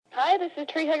Hi, this is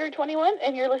TreeHugger21,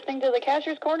 and you're listening to the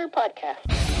Casher's Corner podcast.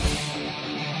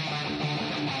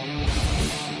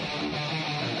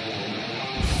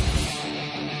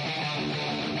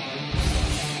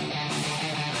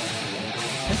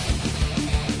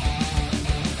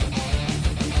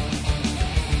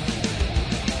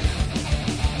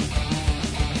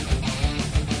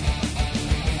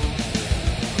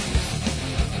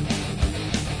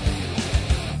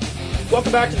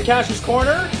 Welcome back to the Casher's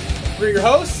Corner. We're your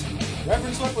hosts,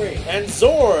 Reverend Slippery and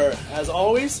Zor, as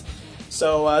always.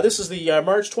 So this is the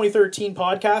March 2013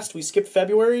 podcast. We skipped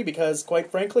February because,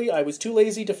 quite frankly, I was too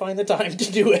lazy to find the time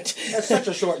to do it. That's such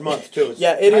a short month, too. It's it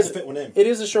hard is. to fit one in. It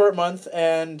is a short month,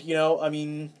 and, you know, I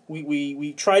mean,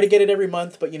 we try to get it every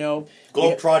month, but, you know...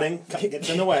 Globe-trotting gets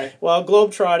in the way. Well,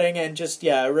 globe-trotting and just,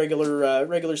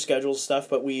 regular schedule stuff,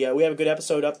 but we have a good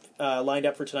episode lined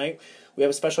up for tonight. We have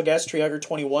a special guest,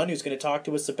 TreeHugger21, who's going to talk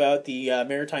to us about the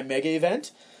Maritime Mega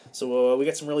Event. So we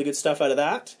got some really good stuff out of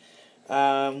that.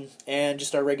 And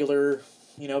just our regular,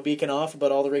 beacon off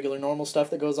about all the regular normal stuff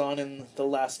that goes on in the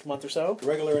last month or so.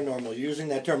 Regular and normal. You're using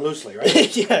that term loosely,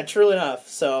 right? Yeah, true enough.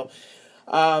 So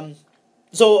I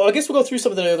guess we'll go through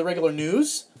some of the regular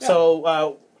news. Yeah.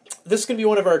 So this is going to be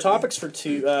one of our topics for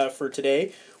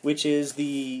today, which is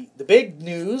the big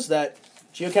news that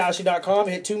geocaching.com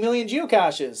hit 2 million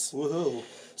geocaches. Woohoo!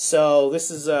 So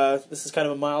this is kind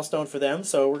of a milestone for them.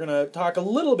 So we're going to talk a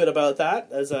little bit about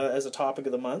that as a topic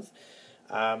of the month.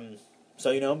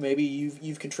 So maybe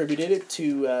you've contributed it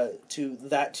to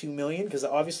that 2 million, because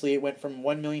obviously it went from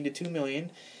 1 million to 2 million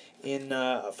in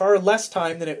far less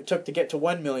time than it took to get to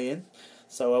 1 million.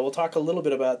 So we'll talk a little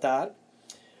bit about that.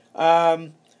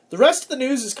 The rest of the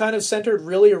news is kind of centered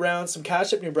really around some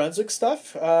Cache Up New Brunswick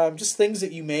stuff, just things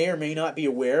that you may or may not be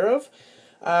aware of.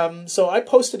 So I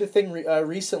posted a thing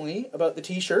recently about the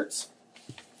T-shirts,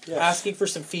 yes, asking for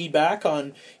some feedback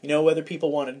on, whether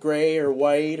people wanted gray or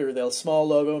white or the small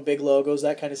logo and big logos,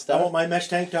 that kind of stuff. I want my mesh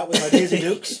tank top with my Daisy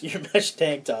Dukes. Your mesh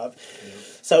tank top. Yeah.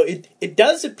 So it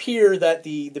does appear that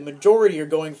the majority are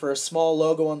going for a small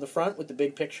logo on the front with the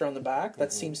big picture on the back.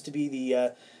 That seems to be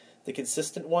the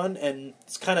consistent one, and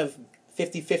it's kind of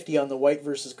 50-50 on the white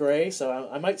versus gray, so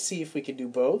I might see if we can do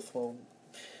both, well,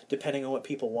 depending on what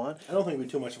people want. I don't think it'd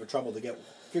be too much of a trouble to get,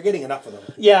 if you're getting enough of them.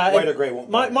 Yeah, white or gray won't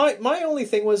matter. My only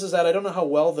thing was that I don't know how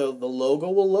well the logo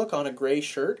will look on a gray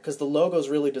shirt, because the logo's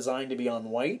really designed to be on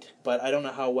white, but I don't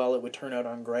know how well it would turn out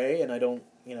on gray, and I don't,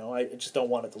 I just don't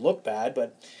want it to look bad,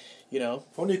 but...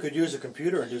 If only you could use a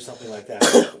computer and do something like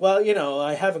that. Well,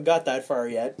 I haven't got that far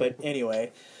yet, but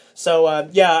anyway... So,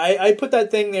 I put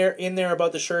that thing in there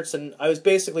about the shirts, and I was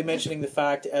basically mentioning the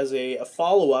fact as a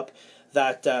follow-up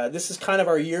that this is kind of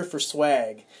our year for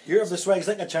swag. Year of the swag? Is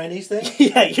that a Chinese thing?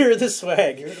 Yeah, year of the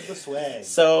swag. Year of the swag.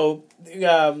 So...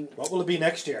 what will it be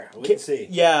next year? We can see.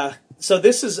 Yeah. So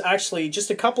this is actually,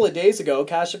 just a couple of days ago,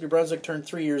 Cache Up New Brunswick turned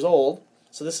 3 years old.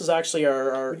 So this is actually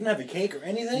our... We didn't have a cake or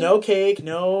anything? No cake,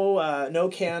 no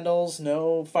candles,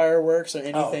 no fireworks or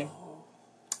anything.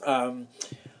 Oh.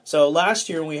 So last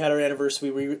year when we had our anniversary,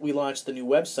 we launched the new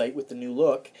website with the new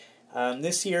look.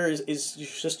 This year is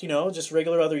just, just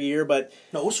regular other year, but...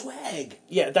 No swag.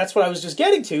 Yeah, that's what I was just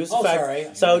getting to. Sorry.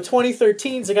 So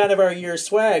 2013 is kind of our year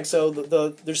swag. So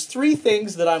there's 3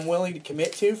 things that I'm willing to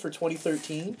commit to for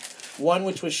 2013. One,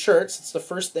 which was shirts. It's the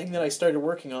first thing that I started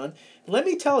working on. And let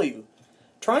me tell you,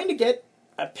 trying to get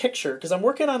a picture, because I'm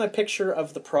working on a picture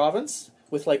of the province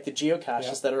with like the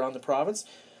geocaches that are on the province.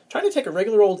 Trying to take a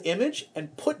regular old image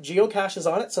and put geocaches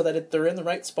on it so that they're in the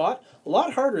right spot, a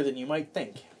lot harder than you might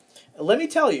think. Let me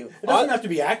tell you. It doesn't have to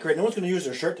be accurate. No one's going to use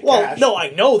their shirt to cache. Well, no, I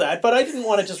know that, but I didn't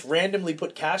want to just randomly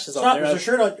put caches on there. There's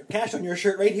a cache on your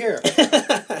shirt right here.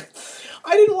 I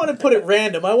didn't want to put it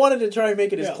random. I wanted to try and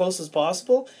make it as close as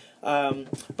possible.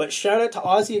 But shout out to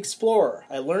Aussie Explorer.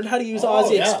 I learned how to use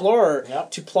Aussie Explorer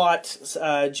to plot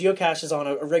geocaches on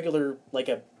a regular, like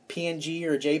a PNG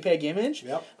or a JPEG image.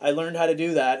 Yep. I learned how to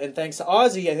do that, and thanks to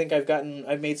Aussie, I think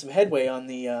I've made some headway on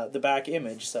the back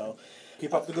image. So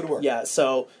keep up the good work. Yeah.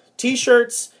 So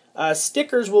T-shirts,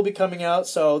 stickers will be coming out.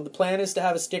 So the plan is to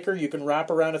have a sticker you can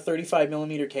wrap around a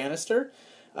 35mm canister.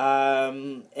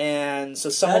 And so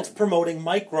that's promoting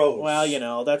micros.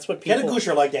 Well, that's what people... Get a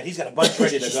Gusher like that. He's got a bunch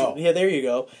ready to go. Yeah, there you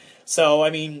go. So, I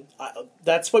mean,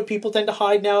 that's what people tend to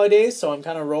hide nowadays, so I'm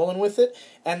kind of rolling with it.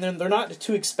 And then they're not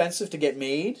too expensive to get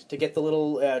made, to get the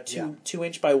little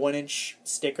 2-inch by 1-inch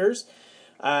stickers.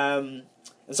 And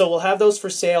so we'll have those for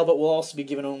sale, but we'll also be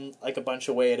giving them like a bunch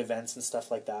away at events and stuff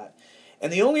like that.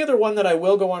 And the only other one that I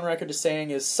will go on record as saying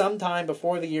is sometime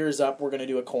before the year is up, we're going to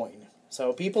do a coin.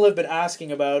 So people have been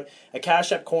asking about a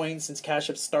Cash App coin since Cash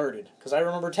App started. Because I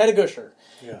remember Ted Gusher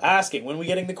asking, when are we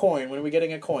getting the coin? When are we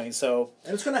getting a coin? So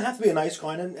and it's going to have to be a nice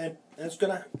coin, and it's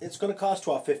going to cost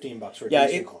 $12-15 for a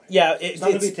decent coin. It's not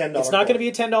going to be $10. It's not going to be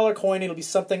a $10 coin. It'll be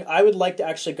something. I would like to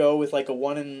actually go with like a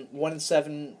 1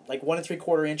 7, like 1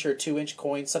 3/4 inch or 2 inch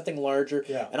coin, something larger.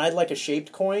 Yeah. And I'd like a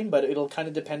shaped coin, but it'll kind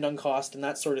of depend on cost and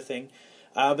that sort of thing.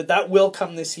 But that will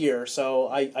come this year, so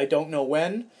I don't know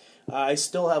when. I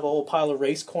still have a whole pile of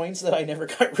race coins that I never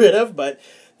got rid of, but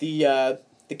the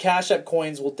Cash App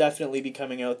coins will definitely be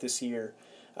coming out this year.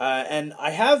 And I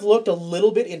have looked a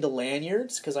little bit into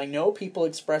lanyards, because I know people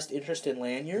expressed interest in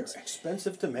lanyards. They're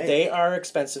expensive to make. They are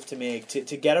expensive to make.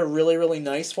 To get a really, really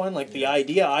nice one, like the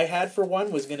idea I had for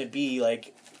one was going to be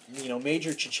like,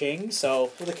 major cha-ching,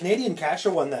 so... Well, the Canadian Cash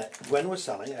one that Gwen was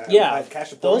selling,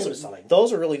 Cash those was selling.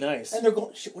 Those are really nice. And they're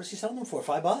going, what is he selling them for,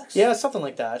 $5? Yeah, something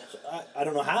like that. I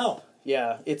don't know how.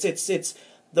 Yeah, it's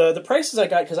the prices I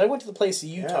got, because I went to the place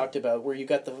you talked about, where you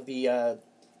got the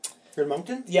Here in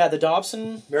Moncton? Yeah, the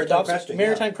Dobson...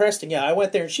 Maritime Cresting, yeah. I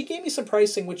went there, and she gave me some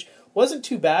pricing, which wasn't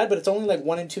too bad, but it's only like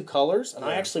 1 and 2 colors, and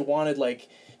I actually wanted like...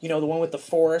 the one with the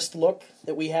forest look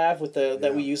that we have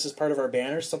that we use as part of our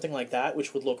banners, something like that,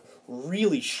 which would look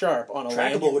really sharp on a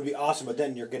lanyard. Trackable would be awesome, but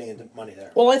then you're getting into money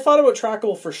there. Well, I thought about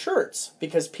trackable for shirts,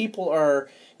 because people are,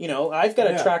 I've got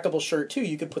a trackable shirt too.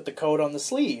 You could put the code on the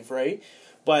sleeve, right?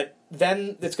 But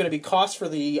then it's going to be cost for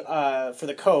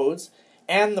the codes,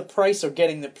 and the price of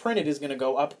getting it printed is going to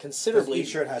go up considerably. Each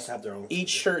shirt has to have their own. Each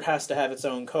shirt has to have its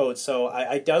own code, so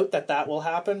I doubt that will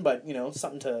happen. But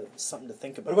something to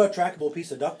think about. What about a trackable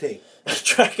piece of duct tape?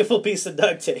 Trackable piece of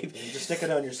duct tape. You just stick it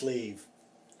on your sleeve.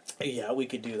 Yeah, we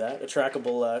could do that. A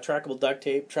trackable duct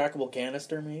tape, trackable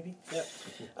canister, maybe.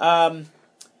 Yep.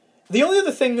 The only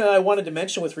other thing that I wanted to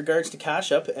mention with regards to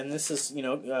Cash App, and this is you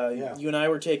and I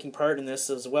were taking part in this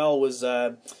as well, was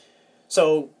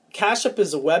so. Cash App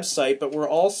is a website, but we're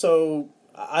also...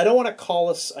 I don't want to call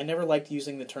us... I never liked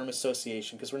using the term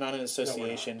association, because we're not an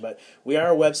association, but we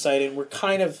are a website, and we're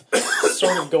kind of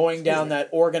sort of going down that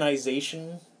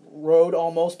organization road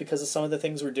almost because of some of the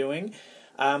things we're doing.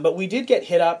 But we did get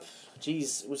hit up,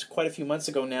 it was quite a few months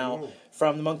ago now,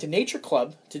 from the Moncton Nature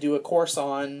Club to do a course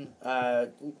on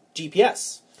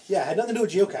GPS. Yeah, it had nothing to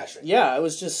do with geocaching. Yeah, it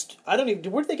was just... I don't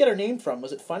even... Where did they get our name from?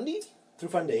 Was it Fundy? Through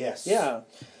Fundy, yes. Yeah.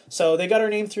 So they got our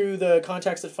name through the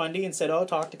contacts at Fundy and said,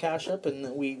 talk to Cash App,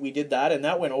 and we did that, and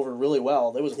that went over really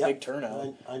well. There was a big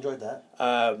turnout. I enjoyed that.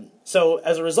 So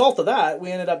as a result of that,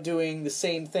 we ended up doing the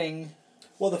same thing.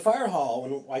 Well, the Fire Hall,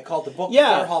 when I called the book, the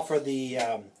Fire Hall for the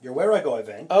Your Where I Go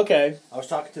event, okay. I was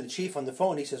talking to the chief on the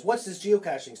phone. He says, what's this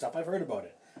geocaching stuff? I've heard about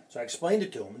it. So I explained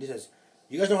it to him, and he says,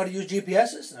 you guys know how to use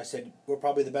GPSs? And I said, we're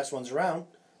probably the best ones around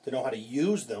to know how to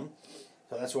use them.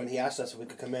 So that's when he asked us if we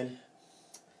could come in.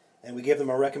 And we gave them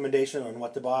a recommendation on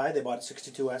what to buy. They bought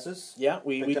 62 S's. Yeah,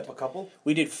 picked up a couple.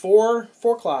 We did four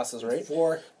classes, right?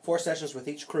 Four sessions with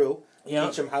each crew. Yeah.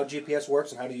 Teach them how GPS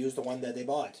works and how to use the one that they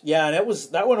bought. Yeah, and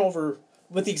that went over,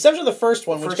 with the exception of the first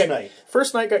one.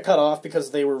 First night got cut off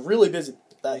because they were really busy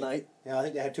that night. Yeah, I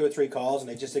think they had 2 or 3 calls, and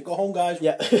they just said, "Go home, guys."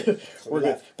 Yeah, so we're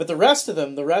good. But the rest of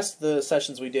the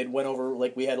sessions we did went over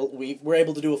like we were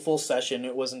able to do a full session.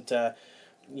 It wasn't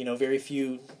very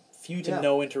few to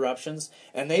no interruptions,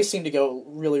 and they seemed to go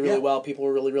really well. People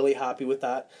were really, really happy with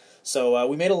that. So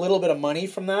we made a little bit of money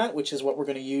from that, which is what we're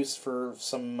going to use for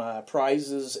some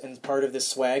prizes and part of this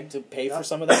swag to pay for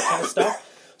some of that kind of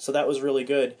stuff. So that was really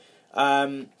good.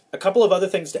 A couple of other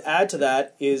things to add to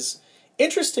that is,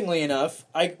 interestingly enough,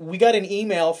 we got an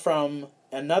email from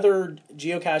another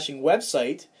geocaching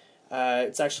website.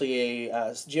 It's actually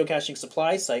a geocaching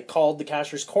supply site called the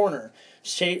Cacher's Corner.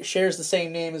 Shares the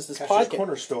same name as this podcast. Cacher's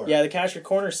Corner Store. Yeah, the Cacher's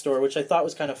Corner Store, which I thought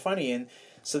was kind of funny, and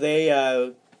so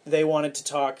they wanted to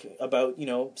talk about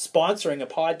sponsoring a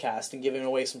podcast and giving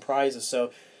away some prizes.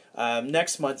 So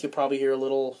next month you'll probably hear a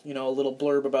little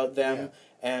blurb about them,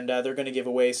 and they're going to give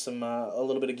away some a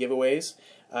little bit of giveaways.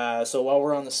 So while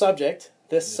we're on the subject,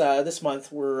 this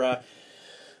month we're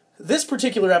this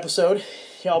particular episode,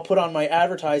 I'll put on my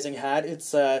advertising hat.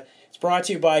 It's brought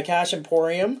to you by Cache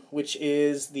Emporium, which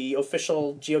is the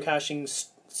official geocaching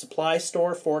supply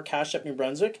store for Cache App New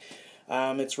Brunswick.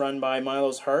 It's run by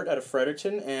Milo's Heart out of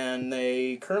Fredericton, and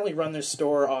they currently run their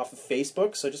store off of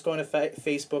Facebook. So just go into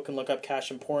Facebook and look up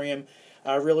Cache Emporium.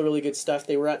 Really, really good stuff.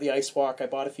 They were at the Ice Walk. I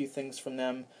bought a few things from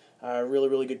them. Really,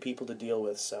 really good people to deal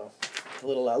with. So a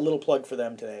little plug for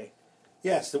them today.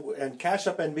 Yes, and Cache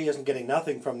App NB isn't getting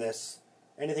nothing from this,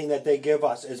 anything that they give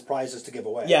us is prizes to give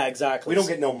away. Yeah, exactly. We don't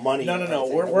get no money. No. or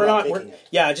anything. We're not. taking it.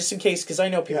 Yeah, just in case, because I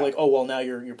know people Yeah. are like, oh well, now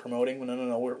you're promoting.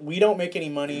 No. We don't make any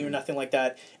money or nothing like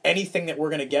that. Anything that we're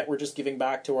gonna get, we're just giving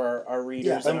back to our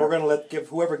readers. Yeah, and we're our- going to give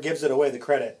whoever gives it away the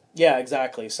credit Yeah,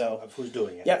 exactly. So of who's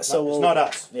doing it. yeah, so it's we'll- not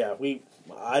us. yeah,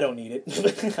 I don't need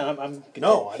it. I'm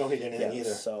No, I don't need anything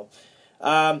either. So,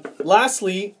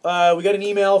 lastly, we got an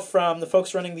email from the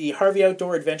folks running the Harvey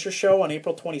Outdoor Adventure Show on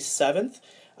April 27th.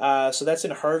 So that's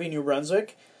in Harvey, New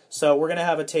Brunswick. So we're gonna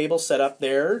have a table set up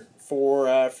there for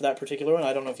that particular one.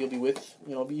 I don't know if you'll be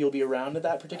you'll be around at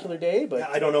that particular day, but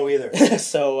I don't know either.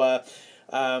 so.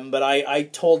 But I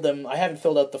told them, I haven't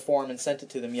filled out the form and sent it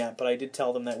to them yet, but I did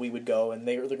tell them that we would go, and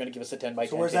they're going to give us a 10 by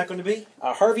 10. So where's that going to be?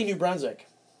 Harvey, New Brunswick.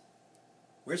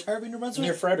 Where's Harvey, New Brunswick?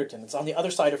 Near Fredericton. It's on the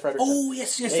other side of Fredericton. Oh,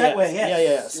 yes, that way, yes.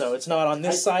 Yeah. So it's not on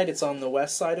this side, it's on the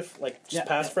west side of, just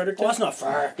past Fredericton. Oh, that's not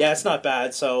far. Yeah, it's not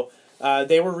bad. So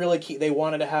they were really key. They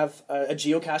wanted to have a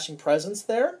geocaching presence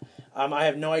there. I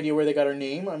have no idea where they got our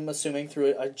name. I'm assuming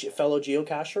through a fellow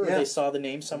geocacher, or they saw the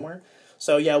name somewhere.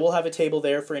 So yeah, we'll have a table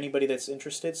there for anybody that's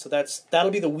interested. So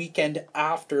that'll be the weekend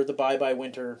after the Bye Bye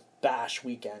Winter Bash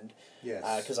weekend.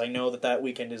 Yes. Because I know that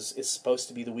weekend is supposed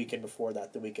to be the weekend before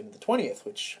that, the weekend of the 20th,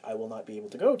 which I will not be able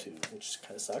to go to, which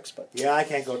kind of sucks. But yeah, I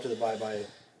can't go to the bye-bye,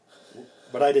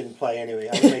 but I didn't play anyway.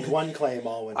 I made one claim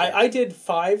all winter. I did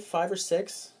five or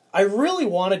six. I really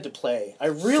wanted to play. I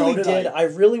really So did. I. I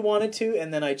really wanted to,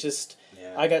 and then I just...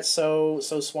 Yeah. I got so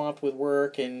swamped with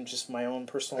work and just my own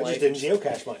personal I life. just didn't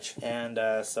geocache much. And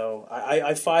so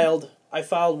I filed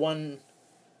one.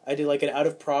 I did like an out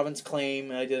of province claim.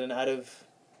 And I did I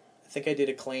think I did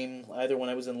a claim either when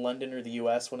I was in London or the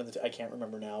U.S. One of the I can't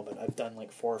remember now, but I've done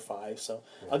like 4 or 5. So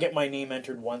I'll get my name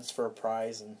entered once for a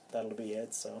prize, and that'll be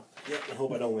it. So Yeah, I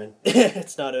hope I don't win.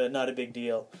 it's not a big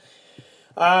deal.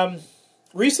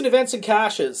 Recent events and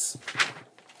caches.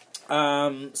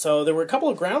 So there were a couple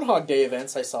of Groundhog Day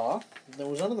events I saw. There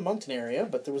was none in the Moncton area,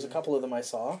 but there was a couple of them I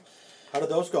saw. How did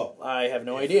those go? I have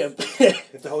no idea.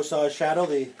 If the host saw a shadow,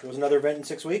 there was another event in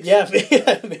 6 weeks? Yeah,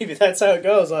 maybe that's how it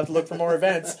goes. I'll have to look for more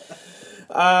events.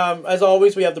 As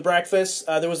always, we have the breakfast.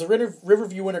 There was a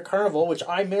Riverview Winter Carnival, which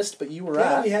I missed, but you were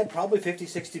Yeah, at. we had probably 50,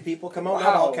 60 people come out,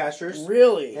 not all cashers.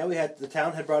 Really? Yeah, the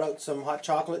town had brought out some hot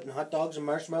chocolate and hot dogs and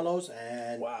marshmallows,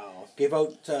 and Wow. they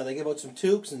gave out some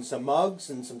toques and some mugs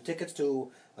and some tickets to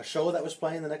a show that was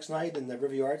playing the next night in the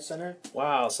Riverview Arts Center.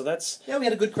 Wow, so that's... Yeah, we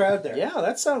had a good crowd there. Yeah,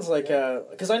 that sounds like...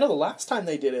 Because I know the last time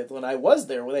they did it, when I was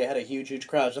there, they had a huge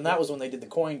crowd, and that was when they did the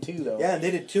coin, too, though. Yeah, and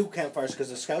they did 2 campfires, because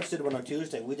the Scouts did one on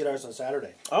Tuesday. We did ours on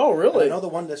Saturday. Oh, really? And I know the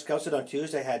one the Scouts did on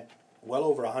Tuesday had well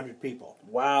over 100 people.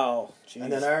 Wow. Jeez.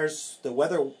 And then ours, the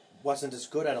weather wasn't as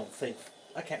good, I don't think.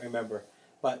 I can't remember.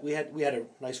 But we had a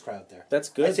nice crowd there. That's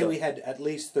good. I'd say though. we had at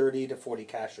least 30 to 40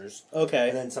 cashers. Okay.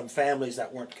 And then some families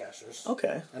that weren't cashers.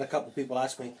 Okay. And a couple of people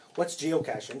asked me, what's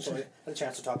geocaching? So I had a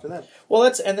chance to talk to them. Well,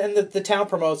 that's and the town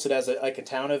promotes it as a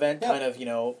town event, Yeah. kind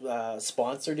of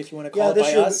sponsored, if you want to call it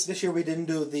by us. This year we didn't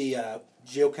do the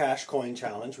geocache coin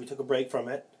challenge. We took a break from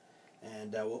it,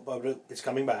 and but it's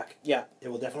coming back. Yeah. It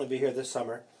will definitely be here this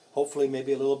summer. Hopefully,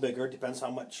 maybe a little bigger. Depends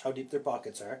how deep their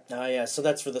pockets are. Oh yeah. So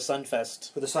that's for the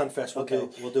Sunfest. For the Sunfest, Okay.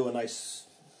 we'll do a nice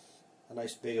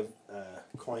big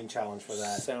coin challenge for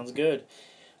that. Sounds good.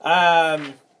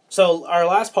 So our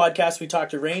last podcast we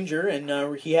talked to Ranger,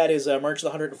 and he had his March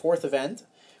of the 104th event,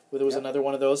 where there was another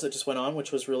one of those that just went on,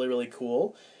 which was really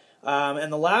cool.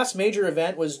 And the last major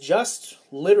event was just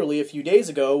literally a few days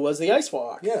ago, was the Ice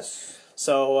Walk. Yes.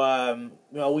 So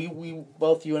we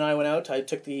both, you and I, went out. I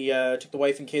took the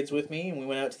wife and kids with me, and we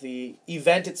went out to the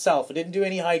event itself. I didn't do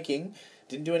any hiking,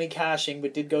 didn't do any caching,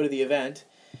 but did go to the event.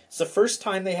 It's the first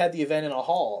time they had the event in a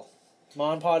hall.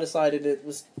 Mom and Pa decided it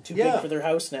was too big for their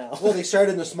house now. Well, they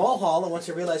started in the small hall, and once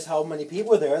they realized how many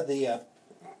people were there, the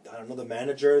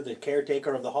manager, the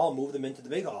caretaker of the hall, moved them into the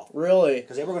big hall. Really?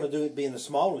 Because they were going to be in the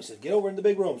small one. We said, get over in the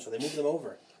big room. So they moved them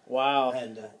over. Wow.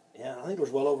 And I think there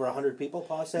was well over 100 people,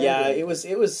 Pa said. Yeah, and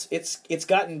it's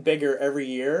gotten bigger every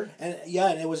year. And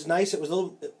it was nice. It was a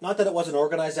little, not that it wasn't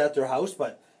organized at their house,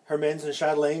 but Hermans and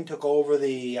Chatelaine took over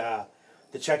the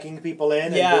checking people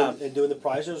in and doing the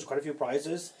prizes. There was quite a few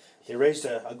prizes. They raised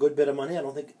a good bit of money. I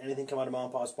don't think anything came out of Mom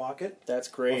and Pa's pocket. That's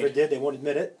Or great. if it did, they won't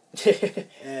admit it.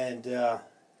 And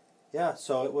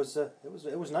so it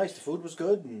was nice. The food was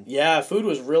good. And Yeah, food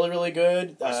was really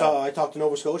good. I talked to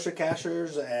Nova Scotia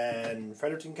cashers and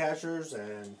Fredericton cashers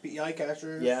and PEI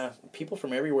cashers. Yeah, people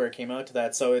from everywhere came out to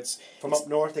that. So From up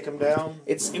north, they come down.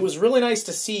 it was really nice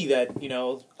to see that,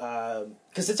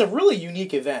 because it's a really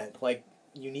unique event. Like,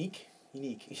 unique?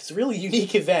 unique. It's a really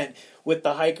unique event with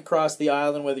the hike across the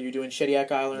island, whether you're doing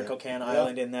Shediac Island or Cocan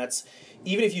Island, and that's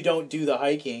even if you don't do the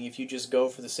hiking, if you just go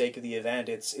for the sake of the event,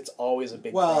 it's always a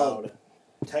big crowd.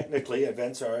 Technically,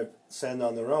 events are send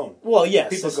on their own. Well, yes,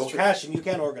 People go caching. You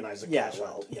can't organize a cache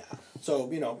out. Yeah. So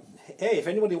hey, if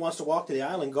anybody wants to walk to the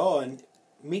island, go and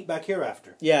meet back here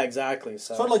after. Yeah, exactly.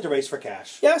 So I'd like to race for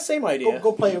cash. Yeah, same idea.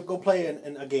 Go play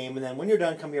a game, and then when you're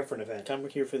done, come here for an event. Come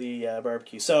here for the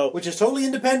barbecue. So, which is totally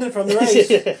independent from the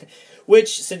race.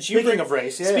 Which, since you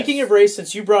speaking of race,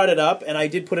 since you brought it up, and I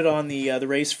did put it on the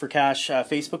Race for Cash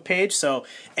Facebook page. So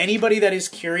anybody that is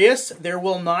curious, there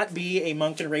will not be a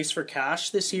Moncton Race for Cash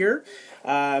this year.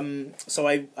 So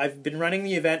I've been running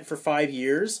the event for 5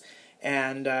 years.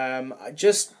 And I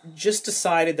just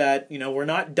decided that we're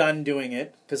not done doing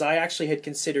it, because I actually had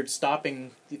considered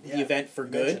stopping the event for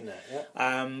good.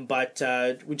 But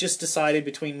we just decided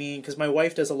between me, because my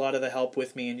wife does a lot of the help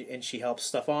with me, and she helps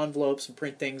stuff envelopes and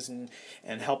print things and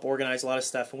help organize a lot of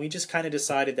stuff. And we just kind of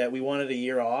decided that we wanted a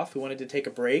year off. We wanted to take a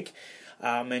break,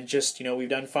 and just we've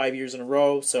done 5 years in a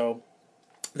row, so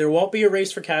there won't be a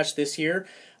Race for Cash this year.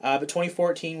 But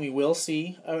 2014, we will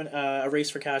see a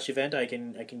Race for Cash event. I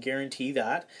can guarantee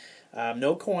that.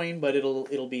 No coin, but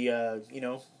it'll be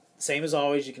same as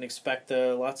always. You can expect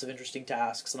lots of interesting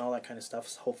tasks and all that kind of stuff.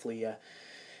 So hopefully,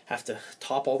 have to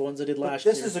top all the ones I did last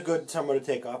year. This is a good summer to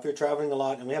take off. You're traveling a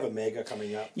lot, and we have a mega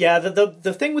coming up. Yeah,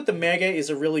 the thing with the mega is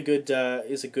a really good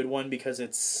one, because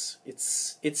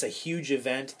it's a huge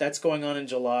event that's going on in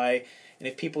July. And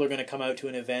if people are going to come out to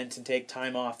an event and take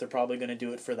time off, they're probably going to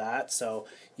do it for that. So,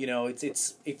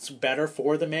 it's better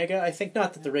for the mega. I think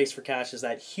not that the Race for Cash is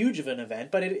that huge of an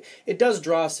event, but it does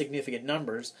draw significant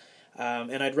numbers.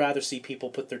 And I'd rather see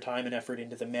people put their time and effort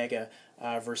into the mega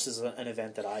versus an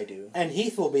event that I do. And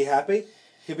Heath will be happy.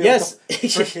 He'll be able to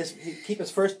keep his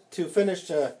first to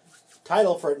finish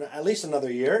title for at least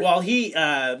another year. Well,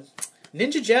 Ninja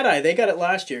Jedi, they got it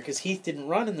last year because Heath didn't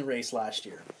run in the race last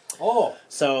year. Oh,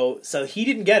 so he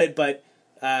didn't get it, but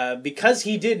because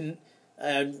he didn't,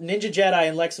 Ninja Jedi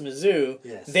and Lexa Mizzou,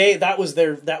 that was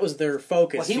their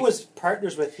focus. Well, he was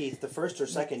partners with Heath the first or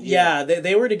second year. Yeah,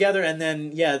 they were together, and then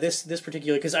this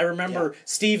particular, because I remember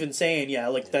Steven saying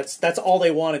that's all they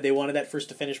wanted. They wanted that first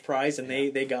to finish prize, and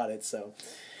they got it. So,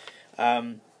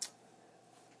 I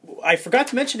forgot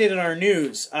to mention it in our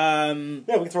news. We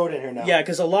can throw it in here now. Yeah,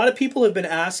 because a lot of people have been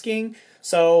asking.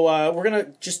 So we're going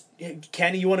to just...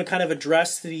 Kenny, you want to kind of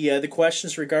address the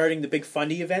questions regarding the big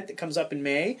Fundy event that comes up in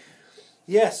May?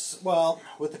 Yes. Well,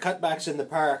 with the cutbacks in the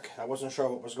park, I wasn't sure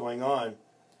what was going on.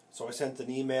 So I sent an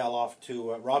email off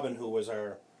to Robin, who was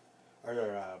our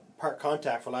park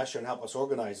contact for last year, and helped us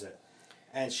organize it.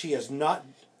 And she is not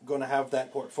going to have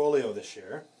that portfolio this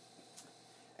year.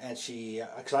 And she...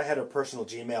 Because I had her personal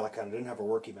Gmail account. I didn't have her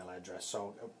work email address.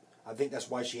 So I think that's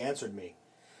why she answered me.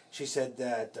 She said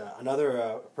that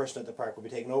another person at the park will be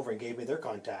taking over and gave me their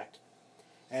contact.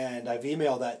 And I've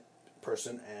emailed that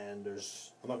person, and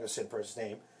I'm not going to say the person's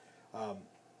name,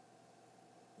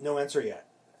 no answer yet,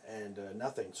 and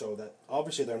nothing. So that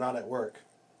obviously they're not at work.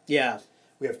 Yeah.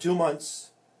 We have 2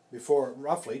 months before,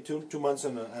 roughly, two months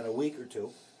and a week or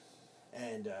two,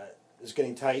 and it's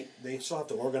getting tight. They still have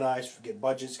to organize, get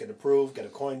budgets, get approved, get a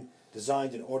coin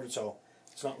designed and ordered, so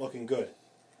it's not looking good.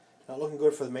 Not looking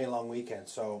good for the May long weekend.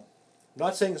 So, I'm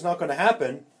not saying it's not going to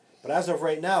happen, but as of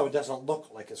right now, it doesn't look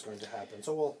like it's going to happen.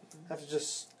 So we'll have to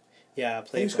just... Yeah,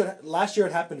 last year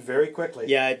it happened very quickly.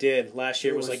 Yeah, it did. Last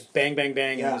year it was like bang, bang,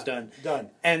 bang, and it was done.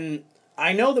 Done. And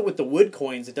I know that with the wood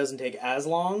coins, it doesn't take as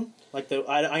long. Like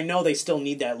I know they still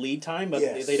need that lead time, but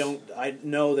they don't. I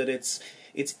know that it's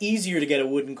easier to get a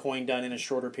wooden coin done in a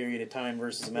shorter period of time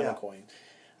versus a metal coin.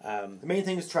 The main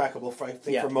thing is trackable.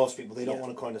 For most people, they don't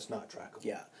want a coin that's not trackable.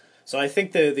 Yeah. So I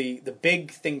think the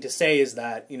big thing to say is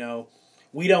that,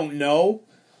 we don't know.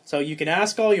 So you can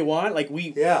ask all you want. Like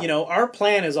our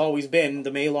plan has always been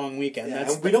the May long weekend. Yeah,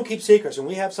 and we don't keep secrets. When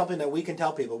we have something that we can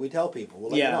tell people, we tell people. We'll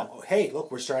let you know. Oh, hey,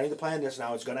 look, we're starting to plan this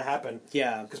now. It's going to happen.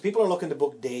 Yeah. Because people are looking to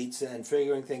book dates and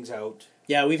figuring things out.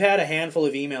 Yeah, we've had a handful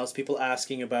of emails, people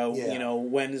asking about,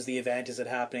 when is the event? Is it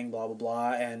happening? Blah, blah,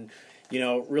 blah. And,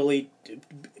 really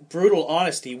brutal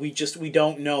honesty. We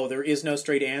don't know. There is no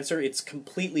straight answer. It's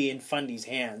completely in Fundy's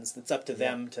hands. It's up to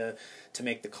them to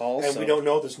make the calls. And we don't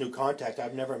know this new contact.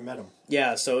 I've never met him.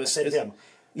 Yeah, so... I said him.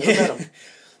 Never met him.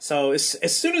 So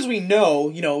as soon as we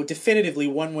know, definitively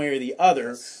one way or the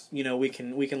other, we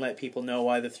can let people know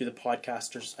either through the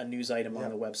podcast or a news item on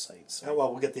the website. So.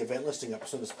 Well, we'll get the event listing up as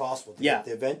soon as possible to get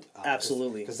the event up.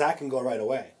 Absolutely. Because that can go right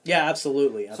away. Yeah,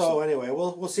 absolutely. So anyway,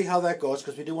 we'll see how that goes,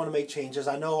 because we do want to make changes.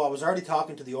 I know I was already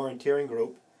talking to the orienteering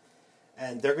group,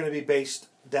 and they're going to be based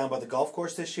down by the golf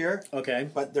course this year. Okay.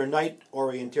 But their night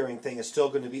orienteering thing is still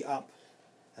going to be up,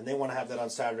 and they want to have that on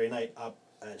Saturday night up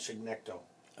at Chignecto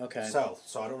Okay. South.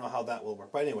 So I don't know how that will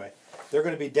work. But anyway, they're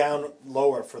going to be down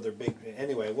lower for their big.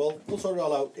 Anyway, we'll sort it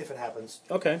all out if it happens.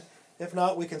 Okay. If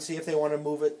not, we can see if they want to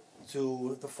move it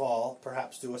to the fall,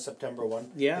 perhaps do a September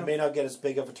one. Yeah. It may not get as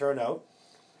big of a turnout,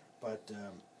 but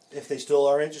if they still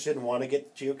are interested and want to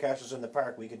get geocachers in the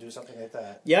park, we could do something like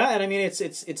that. Yeah, and I mean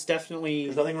it's definitely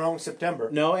There's nothing wrong with September.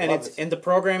 no, and Love it's and the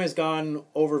program has gone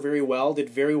over very well. Did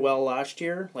very well last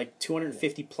year, like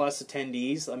 250 plus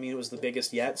attendees. I mean, it was the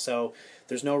biggest yet. So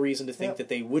there's no reason to think Yeah. that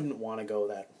they wouldn't want to go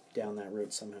down that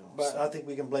route somehow. But So, I think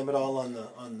we can blame it all on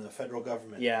the federal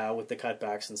government. yeah, with the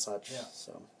cutbacks and such. Yeah.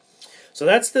 So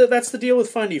that's the deal with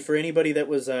Fundy for anybody that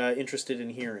was interested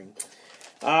in hearing.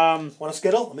 Want a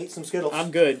Skittle? I'll make some Skittles.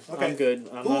 I'm good. Okay. I'm good.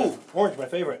 I'm Ooh, not. orange, my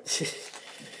favorite.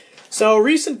 So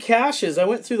recent caches, I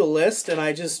went through the list and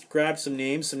I just grabbed some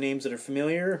names that are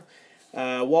familiar.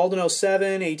 Walden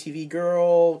 07, ATV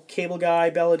Girl, Cable Guy,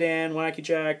 Belladan, Wacky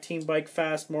Jack, Team Bike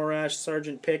Fast, Morash,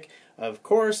 Sergeant Pick. Of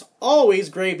course, always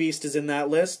Grey Beast is in that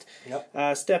list. Yep.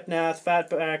 Stepnath,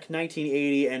 Fatback,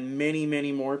 1980, and many,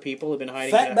 many more people have been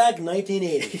hiding. Fatback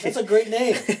 1980. That's a great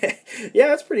name. Yeah,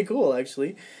 that's pretty cool,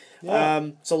 actually. Yeah.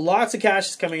 So lots of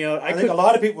caches coming out. I think a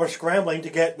lot of people are scrambling to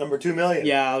get number 2 million.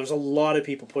 Yeah, there's a lot of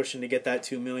people pushing to get that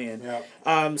 2 million.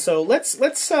 Yeah. So let's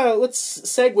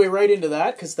segue right into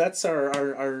that because that's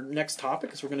our next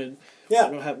topic. Because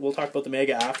we'll talk about the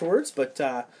mega afterwards. But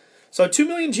so 2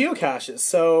 million geocaches.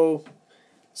 So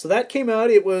that came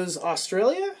out. It was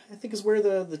Australia, I think, is where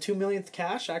the 2 millionth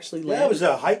cache actually landed. Yeah, it was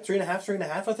a hike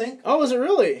 3.5, I think. Oh, was it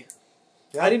really?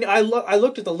 Yeah. I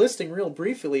looked at the listing real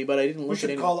briefly, but I didn't We look at should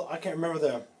any. call it. I can't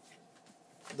remember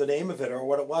the name of it or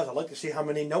what it was. I'd like to see how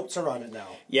many notes are on it now.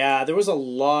 Yeah, there was a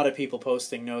lot of people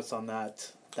posting notes on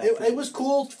that. It was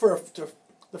cool for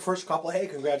the first couple. Hey,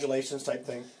 congratulations type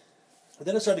thing. And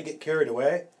then it started to get carried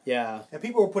away. Yeah. And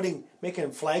people were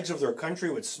making flags of their country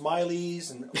with smileys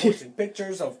and posting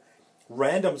pictures of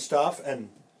random stuff. And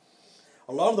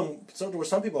a lot of them, there were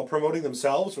some people promoting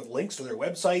themselves with links to their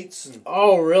websites. And,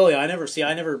 Oh, really? I never.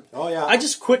 oh, yeah. I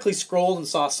just quickly scrolled and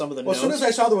saw some of the Well, notes. as soon as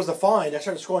I saw there was a find, I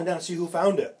started scrolling down to see who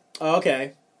found it. Oh,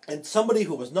 okay. And somebody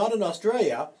who was not in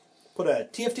Australia put a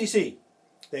TFTC.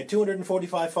 They had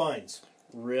 245 finds.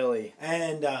 Really?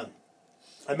 And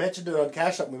I mentioned it on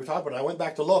Cash Up when we were talking about it. I went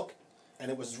back to look,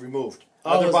 and it was removed.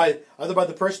 Oh, Either by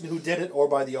the person who did it or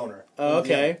by the owner. Oh,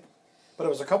 okay. But it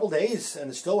was a couple days,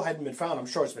 and it still hadn't been found. I'm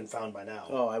sure it's been found by now.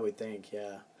 Oh, I would think,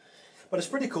 yeah. But it's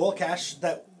pretty cool. Cache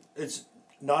that it's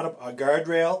not a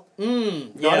guardrail.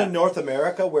 Not yeah. in North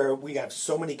America where we have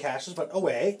so many caches, but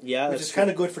away. Yeah, which that's is kind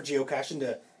of good for geocaching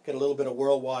to get a little bit of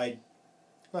worldwide.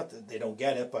 Not that they don't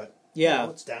get it, but Yeah.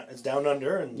 it's down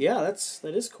under, and Yeah, that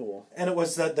is cool. and it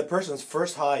was the person's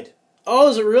first hide. Oh,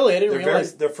 is it really? I didn't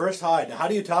realize. Their first hide. Now, how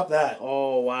do you top that?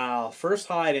 Oh, wow. First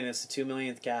hide, and it's the 2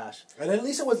 millionth cache. And at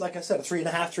least it was, like I said, a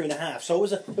 3.5. So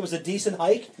it was a decent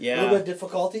hike. Yeah. A little bit of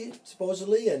difficulty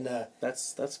supposedly, and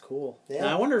That's cool. Yeah.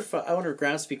 Now, I wonder if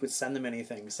Groundspeak would send them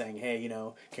anything saying, "Hey,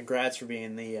 congrats for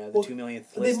being the 2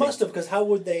 millionth." they listing." must have, because how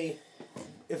would they?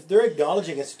 If they're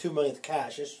acknowledging it's a 2 millionth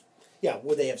cache,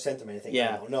 would they have sent them anything?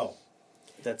 Yeah. I don't know.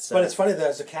 That's. But it's funny that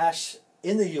there's a cache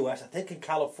in the U.S. I think in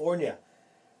California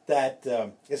that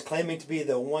is claiming to be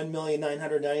the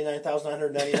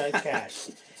 1,999,999th cache,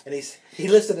 and he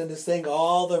listed in this thing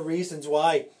all the reasons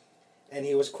why, and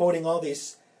he was quoting all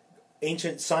these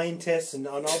ancient scientists and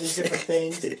on all these different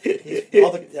things,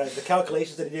 all the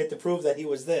calculations that he did to prove that he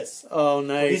was this. Oh, So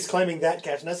nice. he's claiming that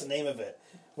cache, and that's the name of it,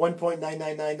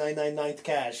 1.999999th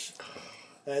cache.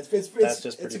 It's just it's pretty a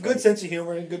funny. good sense of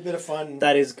humor and a good bit of fun.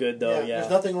 That is good, though. Yeah. There's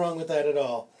nothing wrong with that at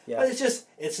all. Yeah. But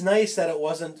it's nice that it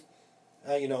wasn't,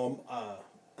 a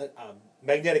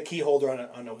magnetic key holder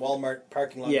on a Walmart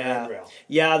parking lot Yeah. handrail.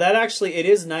 Yeah, that actually, it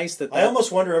is nice that. I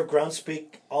almost wonder if Groundspeak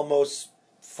almost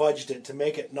fudged it to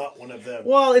make it not one of them.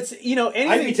 Well, it's anything.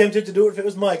 I'd be tempted to do it if it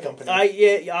was my company.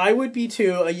 I would be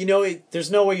too.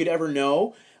 There's no way you'd ever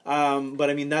know. But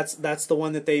I mean, that's the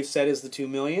one that they've said is the 2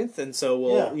 millionth, and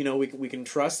so we can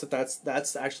trust that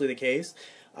that's actually the case.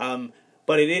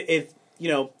 But it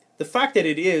the fact that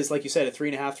it is, like you said, a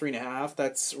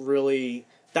 3.5,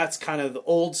 that's kind of the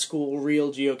old school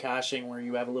real geocaching where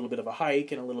you have a little bit of a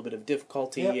hike and a little bit of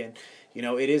difficulty, and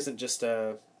it isn't just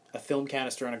a film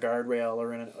canister on a guardrail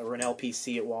or an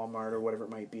LPC at Walmart or whatever it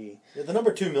might be. Yeah, the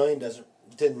number 2 million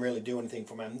didn't really do anything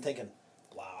for me. I'm thinking,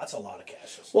 wow, that's a lot of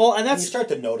caches. Well, and you start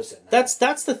to notice it now.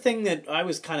 That's the thing that I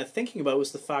was kind of thinking about,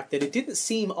 was the fact that it didn't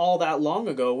seem all that long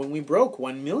ago when we broke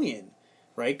 1 million,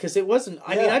 right? Because it wasn't.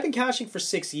 I mean, I've been caching for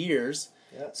 6 years,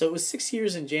 Yeah. So it was 6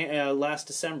 years in last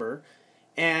December,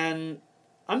 and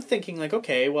I'm thinking like,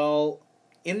 okay, well,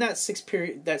 in that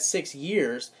 6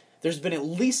 years, there's been at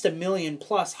least 1 million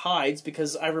plus hides,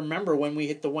 because I remember when we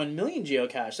hit the 1 million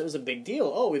geocache, that was a big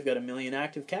deal. Oh, we've got 1 million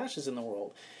active caches in the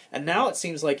world. And now it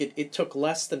seems like it took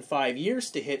less than 5 years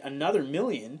to hit another 1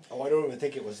 million. Oh, I don't even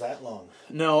think it was that long.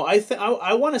 No,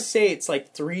 I want to say it's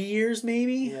like 3 years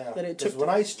maybe that it took. When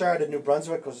I started, New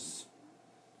Brunswick was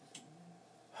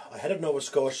ahead of Nova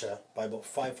Scotia by about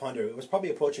 500. It was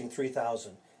probably approaching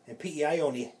 3,000. And PEI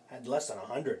only had less than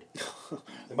 100.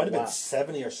 There might have been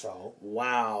 70 or so.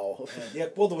 Wow. Yeah,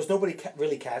 well, there was nobody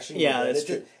really caching. Yeah, that's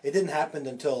true. It didn't happen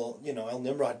until, El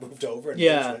Nimrod moved over and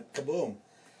yeah. went kaboom.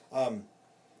 I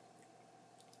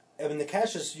mean, the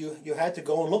caches, you had to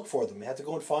go and look for them. You had to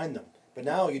go and find them. But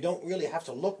now you don't really have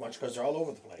to look much because they're all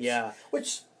over the place. Yeah.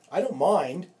 Which I don't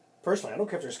mind, personally. I don't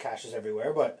care if there's caches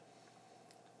everywhere, but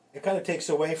it kind of takes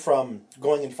away from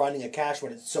going and finding a cache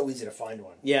when it's so easy to find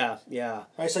one. Yeah, yeah.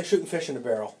 It's like shooting fish in a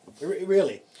barrel.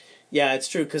 Really. Yeah, it's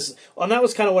true, because that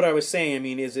was kind of what I was saying. I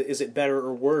mean, is it better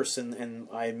or worse? And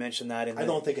I had mentioned that I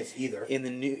don't think it's either.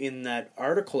 In that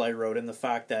article I wrote, in the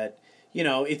fact that,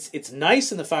 it's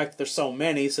nice in the fact that there's so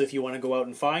many, so if you want to go out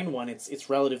and find one, it's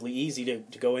relatively easy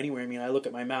to go anywhere. I mean, I look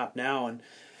at my map now, and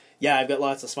yeah, I've got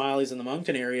lots of smileys in the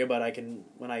Moncton area, but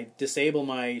when I disable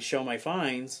my show my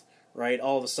finds, right,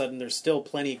 all of a sudden there's still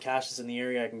plenty of caches in the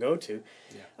area I can go to.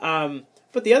 Yeah.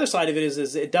 But the other side of it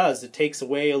is it takes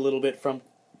away a little bit from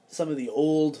some of the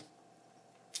old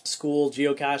school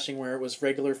geocaching where it was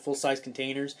regular full-size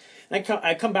containers. And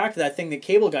I come back to that thing that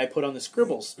Cable Guy put on the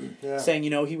scribbles, saying,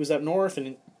 he was up north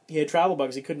and he had travel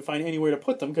bugs. He couldn't find anywhere to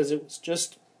put them because it was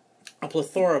just a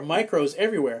plethora of micros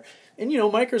everywhere. And,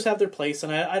 micros have their place,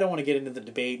 and I don't want to get into the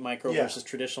debate, micro versus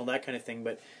traditional, that kind of thing,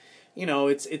 but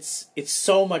it's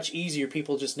so much easier.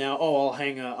 People just now, I'll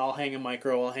hang a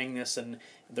micro, I'll hang this, and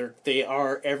they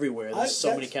are everywhere. There's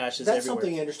so many caches everywhere. That's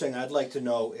something interesting I'd like to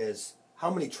know is how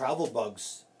many travel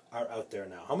bugs are out there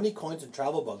now. How many coins and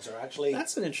travel bugs are actually...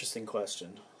 That's an interesting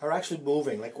question. Are actually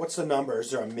moving. Like, what's the number?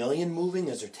 Is there 1 million moving?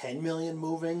 Is there 10 million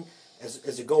moving?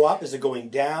 Is it go up? Is it going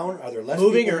down? Are there less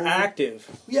moving people or moving? Active?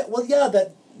 Yeah,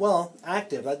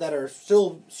 active, that are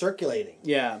still circulating.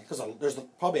 Yeah. Because there's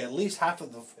probably at least half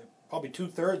of probably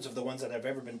 2/3 of the ones that have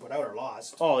ever been put out are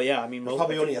lost. Oh yeah, I mean,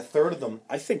 probably only 1/3 of them.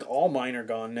 I think all mine are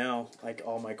gone now. Like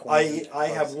all my coins. I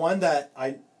have one that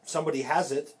somebody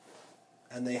has it,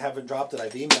 and they haven't dropped it.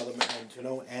 I've emailed them and to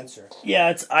no answer.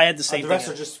 Yeah, I had the same. The rest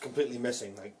are just completely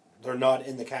missing. Like they're not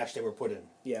in the cache they were put in.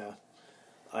 Yeah.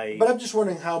 But I'm just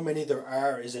wondering how many there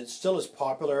are. Is it still as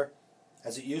popular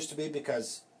as it used to be?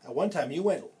 Because at one time you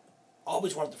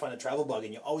always wanted to find a travel bug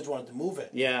and you always wanted to move it.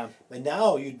 Yeah. But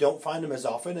now you don't find them as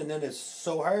often, and then it's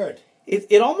so hard.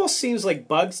 It almost seems like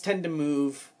bugs tend to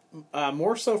move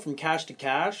more so from cache to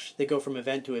cache. They go from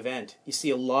event to event. You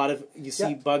see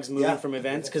bugs moving from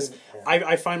events, because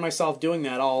I find myself doing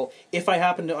that. If I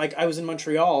happen to, I was in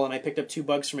Montreal and I picked up 2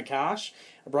 bugs from a cache,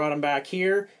 I brought them back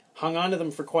here, hung on to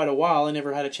them for quite a while. I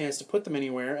never had a chance to put them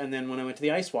anywhere, and then when I went to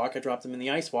the ice walk, I dropped them in the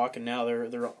ice walk, and now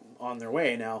they're on their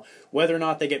way. Now, whether or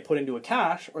not they get put into a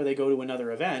cache or they go to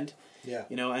another event,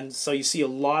 and so you see a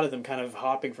lot of them kind of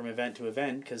hopping from event to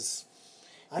event, because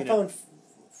I found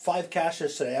 5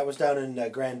 caches today. I was down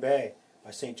in Grand Bay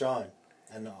by St. John,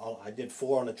 and I did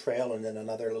 4 on a trail, and then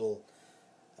another little.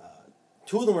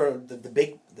 2 of them were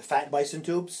the fat bison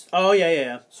tubes. Oh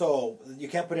yeah. So you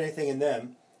can't put anything in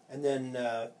them, and then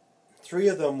 3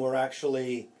 of them were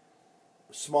actually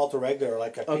small to regular,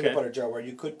 like a peanut butter jar, where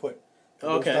you could put. There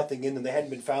was nothing in them. They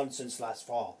hadn't been found since last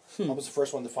fall. I was the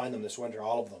first one to find them this winter,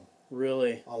 all of them.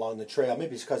 Really? Along the trail.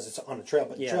 Maybe it's because it's on the trail,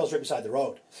 but the trail's right beside the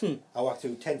road. I walked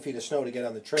through 10 feet of snow to get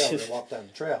on the trail and walk down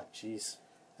the trail. Jeez.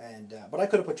 And but I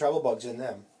could have put travel bugs in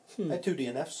them. I had 2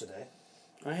 DNFs today.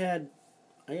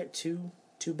 I got two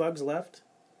bugs left.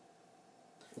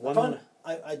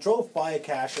 I drove by a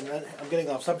cache, and I'm getting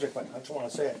off subject, but I just want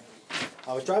to say it.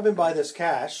 I was driving by this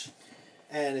cache,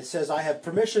 and it says, I have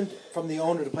permission from the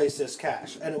owner to place this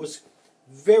cache. And it was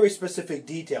very specific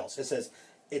details. It says,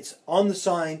 it's on the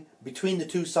sign between the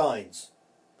 2 signs.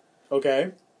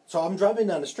 Okay. So I'm driving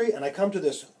down the street, and I come to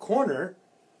this corner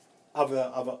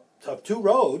of 2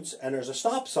 roads, and there's a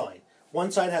stop sign.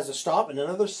 One side has a stop, and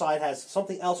another side has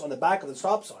something else on the back of the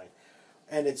stop sign.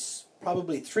 And it's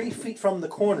probably 3 feet from the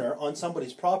corner on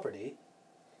somebody's property,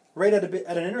 right at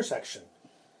an intersection.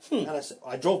 And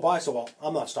I drove by, so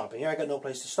I'm not stopping here. I got no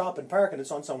place to stop and park, and it's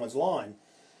on someone's lawn.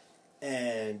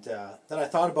 And then I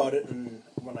thought about it, and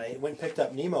when I went and picked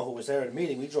up Nemo, who was there at a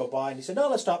meeting, we drove by, and he said, no,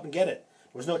 let's stop and get it.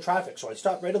 There was no traffic, so I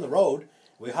stopped right on the road.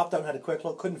 We hopped out and had a quick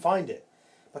look, couldn't find it.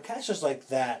 But caches like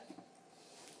that,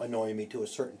 annoying me to a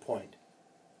certain point,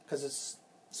 because it's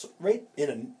right in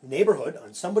a neighborhood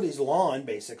on somebody's lawn,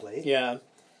 basically, Yeah.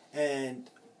 and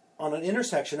on an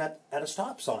intersection at a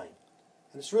stop sign.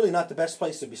 And it's really not the best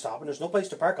place to be stopping. There's no place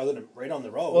to park other than right on the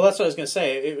road. Well, that's what I was going to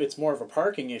say. It's more of a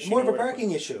parking issue. More of a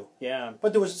parking issue. Yeah.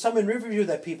 But there was some in Riverview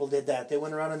that people did that. They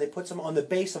went around and they put some on the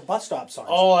base of bus stop signs.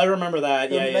 Oh, I remember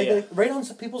that. Yeah. Right on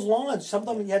some people's lawns. Some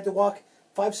of them you had to walk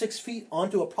 5-6 feet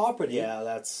onto a property. Yeah,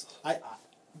 that's... I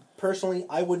personally,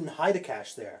 I wouldn't hide a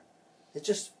cache there. It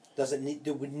just doesn't need.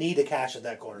 We need a cache at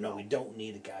that corner. No, we don't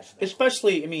need a cache at that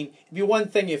Especially, I mean, it'd be one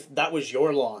thing if that was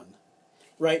your lawn.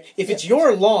 Right? If it's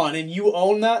your lawn and you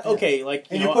own that, okay, like...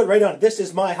 And you put right on it, this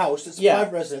is my house, this is Yeah. my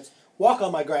residence. Walk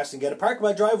on my grass and get it. Park in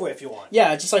my driveway if you want.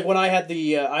 Yeah, just like when I had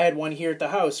I had one here at the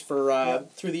house for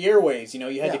through the airways. You know,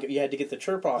 you had to get the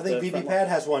chirp off. I think the BB Pad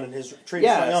has one in his tree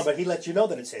Yeah, on, but he lets you know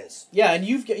that it's his. Yeah, and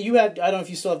you had I don't know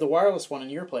if you still have the wireless one in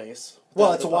your place.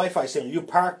 Well, it's a Wi-Fi signal. You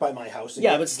park by my house. And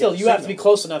Yeah, but still, you have to be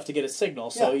close enough to get a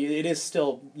signal. So Yeah. it is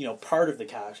still part of the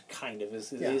cache, kind of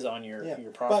is on your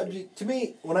property. But to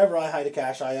me, whenever I hide a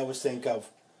cache, I always think of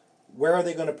where are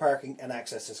they going to park and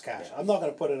access this cache. I'm not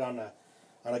going to put it on a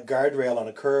guardrail on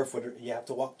a curve where you have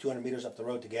to walk 200 meters up the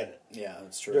road to get it. Yeah,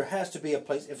 that's true. There has to be a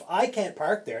place. If I can't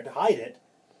park there to hide it,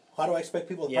 how do I expect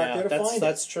people to park there to find it?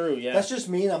 That's true. Yeah, That's just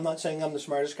me. I'm not saying I'm the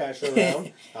smartest cacher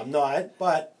around. I'm not,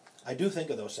 but I do think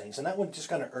of those things, and that one just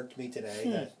kind of irked me today.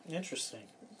 That, interesting.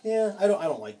 yeah, I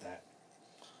don't like that.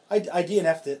 I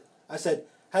DNF'd it. I said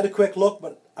had a quick look,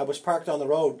 but I was parked on the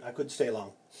road. I couldn't stay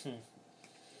long.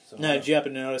 So, Now, did you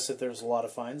happen to notice if there was a lot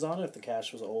of fines on it? If the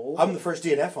cache was old? I'm the first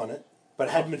DNF on it, but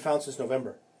it hadn't been found since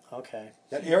November. Okay.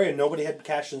 That area, nobody had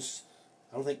cached since.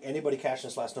 I don't think anybody cached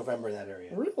since last November in that area.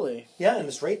 Really? Yeah, and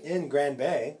it's right in Grand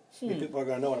Bay. People are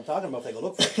going to know what I'm talking about if they go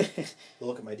look for it. They'll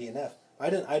look at my DNF.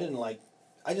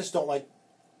 I just don't like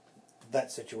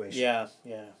that situation. Yeah.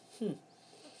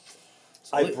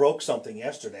 So I broke something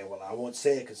yesterday. Well, I won't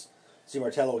say it because C.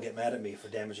 Martello will get mad at me for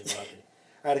damaging property.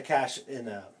 I had a cache in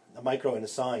a micro in a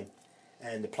sign,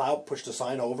 and the plow pushed the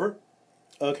sign over.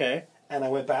 Okay. And I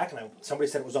went back, and somebody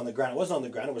said it was on the ground. It wasn't on the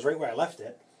ground. It was right where I left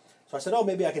it. So I said, oh,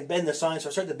 maybe I can bend the sign. So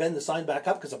I started to bend the sign back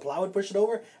up because the plow had pushed it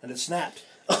over, and it snapped.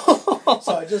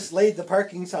 So I just laid the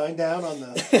parking sign down on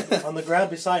the ground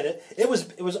beside it. It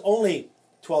was only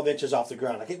 12 inches off the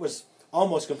ground. Like, it was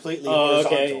almost completely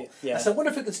horizontal. Okay. Yeah. I said,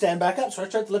 wonder if it could stand back up. So I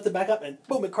tried to lift it back up, and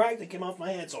boom, it cracked. It came off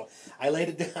my hand. So I laid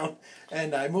it down,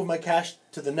 and I moved my cache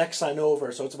to the next sign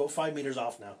over. So it's about 5 meters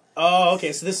off now. Oh,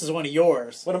 okay. So this is one of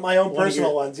yours. One of my own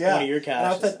personal ones, yeah. One of your And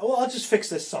I caches. thought, oh, I'll just fix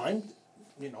this sign.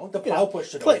 You know, the plow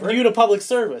pushed it over. You to public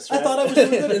service, right? I thought I was doing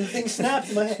good, and the thing snapped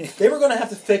in my hand. They were going to have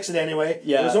to fix it anyway.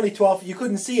 Yeah. It was only 12. You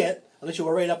couldn't see it unless you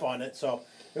were right up on it. So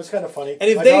it was kind of funny.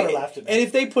 And if my they daughter laughed at me. and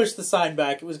if they pushed the sign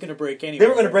back, it was going to break anyway. They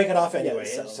were going to break it off anyway.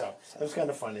 Yeah, so it was kind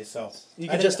of funny. So you I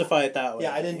can didn't- justify it that way.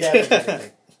 Yeah, I didn't damage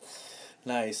anything.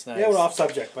 Nice. Yeah, we're off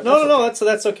subject. But No, okay.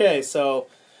 that's okay. So,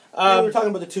 Yeah, we're talking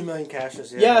about the 2 million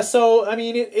caches. yeah. So I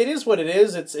mean, it is what it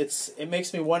is. It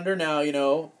makes me wonder now. You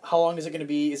know, how long is it going to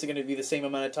be? Is it going to be the same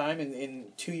amount of time? In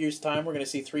 2 years' time, we're going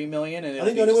to see 3 million. And I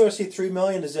think the only way we'll see 3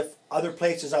 million is if other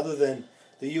places other than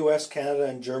the U.S., Canada,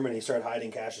 and Germany start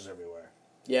hiding caches everywhere.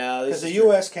 Yeah, Because the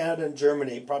U.S., Canada, and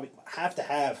Germany probably have to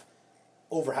have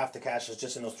over half the caches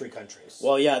just in those 3 countries.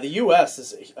 Well, yeah, the U.S.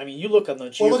 is. I mean, you look on the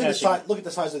geocaching. Well, look at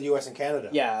the size of the U.S. and Canada.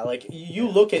 Yeah, like you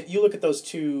look at those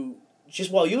two.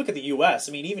 You look at the U.S.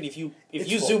 I mean, even if you It's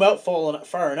full. zoom out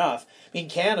far enough. I mean,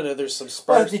 Canada, there's some Well,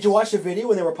 sparse. did you watch the video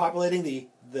when they were populating the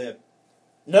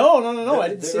No, I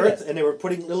didn't the see Earth, that. and they were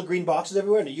putting little green boxes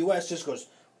everywhere, and the U.S. just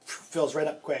fills right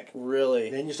up quick. Really?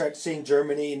 And then you start seeing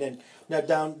Germany, and then now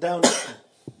down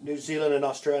New Zealand and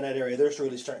Australia, and that area, they're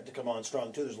really starting to come on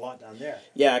strong too. There's a lot down there.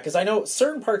 Yeah, because I know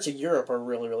certain parts of Europe are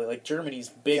really like Germany's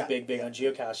big Yeah, on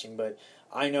geocaching, but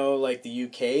I know like the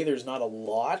UK, there's not a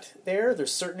lot there.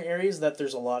 There's certain areas that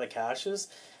there's a lot of caches.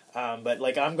 But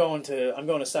like I'm going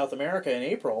to South America in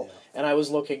April, and I was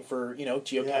looking for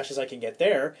geocaches I can get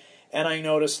there, and I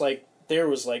noticed like there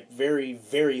was like very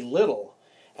very little,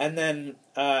 and then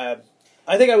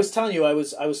I think I was telling you I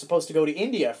was supposed to go to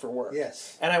India for work,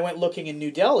 Yes. and I went looking in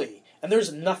New Delhi, and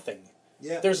there's nothing.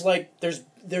 Yeah. There's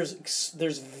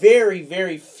very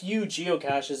very few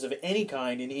geocaches of any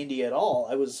kind in India at all.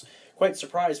 I was quite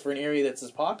surprised for an area that's as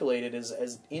populated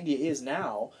as India is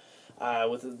now.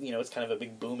 With it's kind of a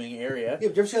big booming area. Yeah,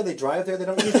 did you ever see how they drive there? They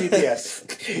don't use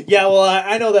GPS. Yeah, well,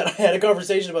 I know that I had a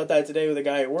conversation about that today with a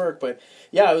guy at work, but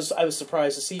yeah, I was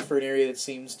surprised to see for an area that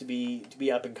seems to be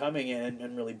up and coming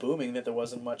and really booming that there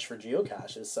wasn't much for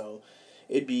geocaches. So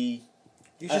it'd be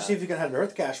You should see if you can have an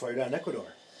Earth cache while you're down in Ecuador.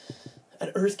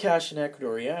 An Earth cache in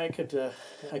Ecuador. Yeah, I could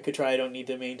try. I don't need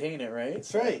to maintain it, right?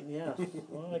 That's right. Yeah.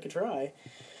 Well, I could try.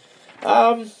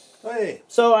 Hey,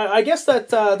 So I guess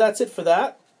that's it for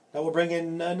that. now we'll bring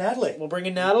in Natalie. We'll bring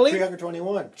in Natalie, Tree Hugger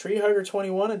 21. Tree Hugger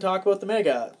 21, and talk about the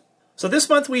mega. So this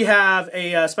month we have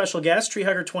a special guest, Tree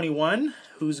Hugger 21,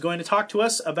 who's going to talk to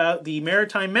us about the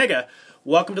Maritime Mega.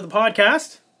 Welcome to the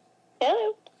podcast.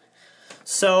 Hello.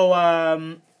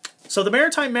 So, so the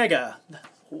Maritime Mega.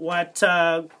 What?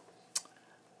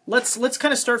 Let's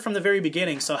kind of start from the very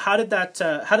beginning. So how did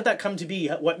that come to be?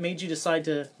 What made you decide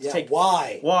to take?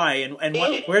 Why? Why and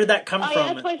where did that come I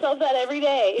from? ask myself that every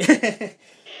day.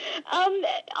 I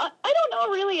don't know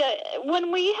really.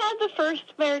 When we had the first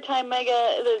Maritime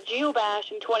Mega, the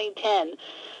Geobash in 2010,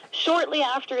 shortly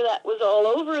after that was all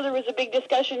over, there was a big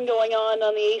discussion going on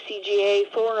the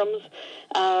ACGA forums.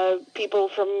 People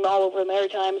from all over the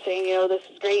Maritime saying, this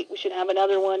is great, we should have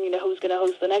another one, who's going to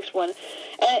host the next one.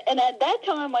 And at that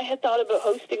time, I had thought about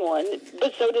hosting one,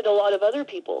 but so did a lot of other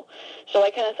people. So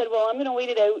I kind of said, well, I'm going to wait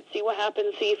it out, see what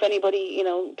happens, see if anybody,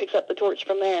 picks up the torch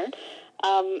from there.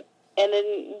 And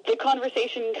then the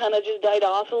conversation kind of just died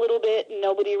off a little bit, and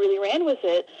nobody really ran with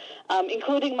it,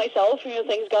 including myself.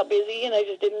 Things got busy, and I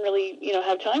just didn't really,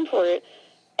 have time for it.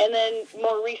 And then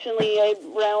more recently,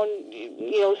 around,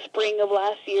 spring of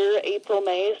last year, April,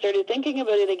 May, I started thinking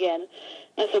about it again.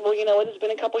 And I said, well, what, it's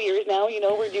been a couple years now.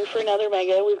 We're due for another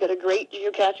mega. We've got a great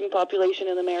geocaching population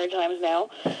in the Maritimes now,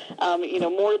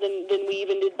 more than we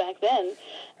even did back then.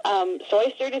 So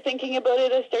I started thinking about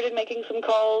it. I started making some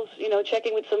calls,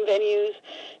 checking with some venues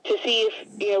to see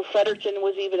if, Fredericton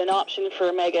was even an option for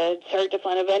a mega. It's hard to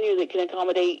find a venue that can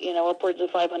accommodate, upwards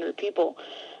of 500 people.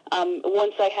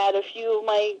 Once I had a few of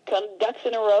my kind of ducks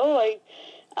in a row,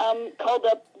 I called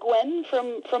up Gwen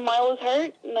from Milo's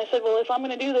Heart, and I said, well, if I'm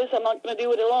going to do this, I'm not going to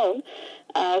do it alone.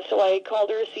 So I called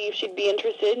her to see if she'd be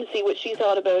interested and see what she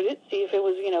thought about it, see if it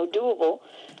was, doable.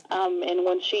 And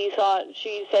when she said,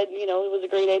 it was a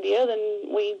great idea,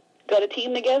 then we got a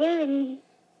team together, and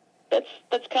that's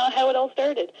kind of how it all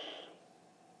started.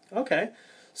 Okay.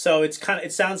 So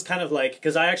it sounds kind of like,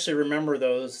 because I actually remember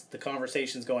the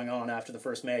conversations going on after the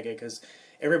first mega, because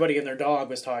everybody and their dog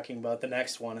was talking about the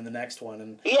next one and the next one,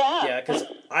 and yeah, because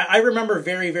I remember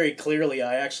very, very clearly.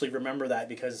 I actually remember that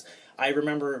because I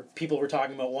remember people were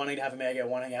talking about wanting to have a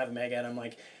mega, and I'm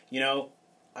like,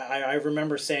 I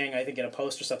remember saying, I think in a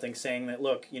post or something, saying that,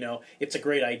 look, it's a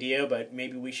great idea, but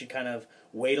maybe we should kind of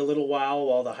wait a little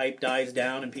while the hype dies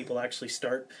down and people actually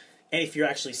start. And if you're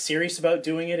actually serious about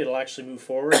doing it, it'll actually move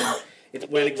forward. And it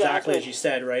went exactly as you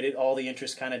said, right? All the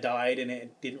interest kind of died, and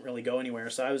it didn't really go anywhere.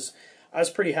 So I was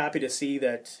pretty happy to see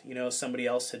that somebody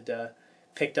else had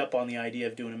picked up on the idea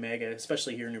of doing a mega,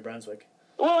 especially here in New Brunswick.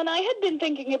 Well, and I had been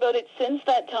thinking about it since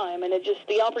that time, and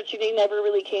the opportunity never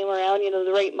really came around.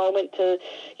 The right moment to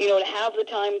have the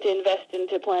time to invest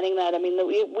into planning that. I mean,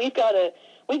 we've got a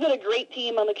great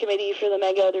team on the committee for the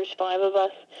mega. There's 5 of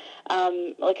us.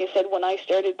 Like I said, when I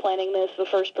started planning this, the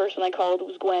first person I called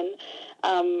was Gwen.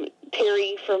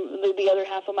 Terry from the other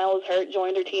half of Milo's Heart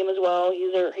joined our team as well.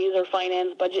 He's our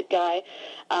finance budget guy,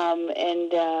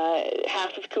 and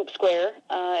half of Coop Square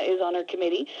is on our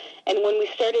committee. And when we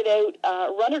started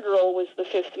out, Runner Girl was the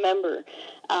 5th member.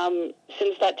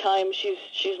 Since that time,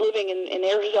 she's living in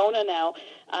Arizona now,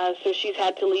 so she's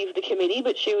had to leave the committee,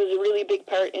 but she was a really big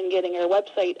part in getting our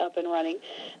website up and running.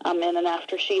 And then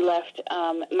after she left,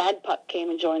 Mad Puck came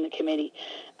and joined the committee.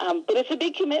 But it's a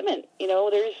big commitment.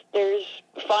 There's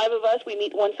 5 of us. We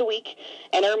meet once a week,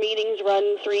 and our meetings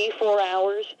run 3-4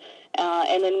 hours.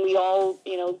 And then we all,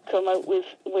 come out with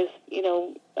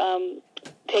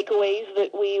takeaways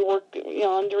that we work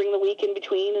on during the week in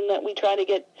between, and that we try to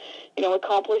get,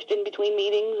 accomplished in between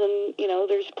meetings. And,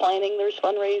 there's planning, there's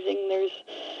fundraising, there's,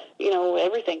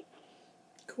 everything.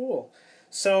 Cool.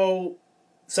 So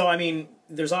I mean,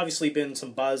 there's obviously been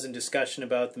some buzz and discussion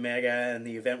about the mega, and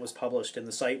the event was published and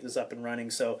the site is up and running.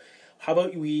 So how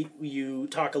about you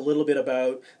talk a little bit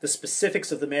about the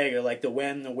specifics of the mega, like the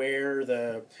when, the where,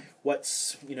 the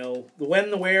what's, the when,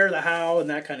 the where, the how, and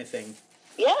that kind of thing.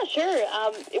 Yeah, sure.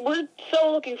 We're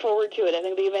so looking forward to it. I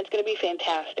think the event's going to be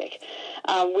fantastic.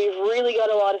 We've really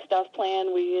got a lot of stuff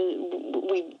planned.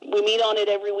 We meet on it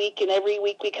every week, and every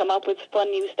week we come up with fun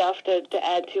new stuff to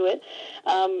add to it.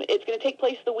 It's going to take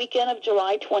place the weekend of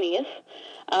July 20th.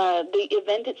 The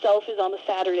event itself is on the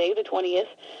Saturday, the 20th.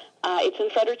 It's in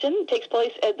Fredericton. It takes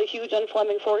place at the huge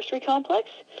Fleming Forestry Complex.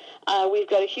 We've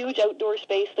got a huge outdoor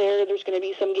space there. There's going to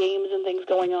be some games and things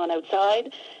going on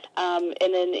outside. And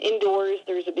then indoors,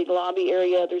 there's a big lobby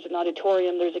area. There's an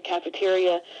auditorium. There's a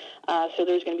cafeteria. So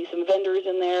there's going to be some vendors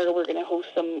in there. We're going to host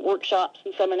some workshops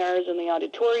and seminars in the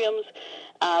auditoriums.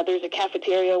 There's a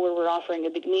cafeteria where we're offering a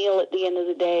big meal at the end of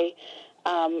the day.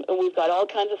 And we've got all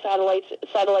kinds of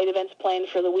satellite events planned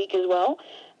for the week as well.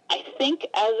 I think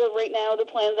as of right now, the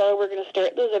plans are we're going to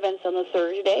start those events on the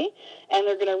Thursday, and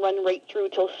they're going to run right through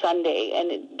till Sunday.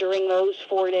 And during those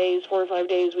 4 or 5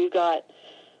 days, we've got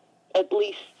at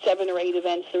least 7 or 8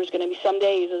 events. There's going to be some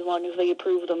days, as long as they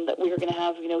approve them, that we're going to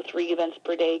have 3 events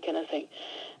per day kind of thing.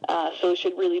 So it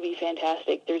should really be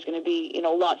fantastic. There's going to be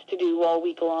lots to do all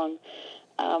week long.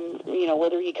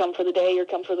 Whether you come for the day or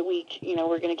come for the week,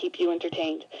 we're going to keep you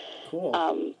entertained.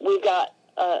 Cool. We've got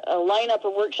a lineup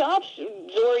of workshops.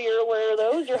 Zora, you're aware of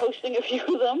those. You're hosting a few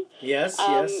of them. Yes.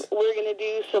 We're going to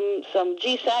do some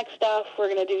GSAC stuff.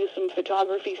 We're going to do some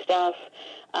photography stuff.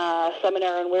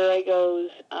 Seminar on where I goes.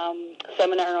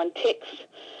 Seminar on ticks.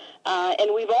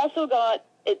 And we've also got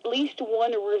at least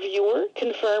one reviewer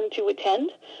confirmed to attend.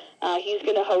 He's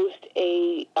going to host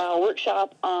a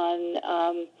workshop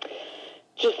on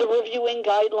just the reviewing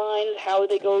guidelines, how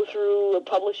they go through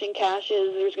publishing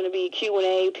caches. There's going to be a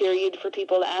Q&A period for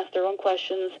people to ask their own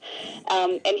questions.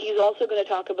 And he's also going to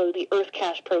talk about the Earth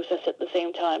cache process at the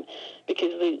same time,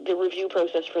 because the review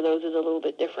process for those is a little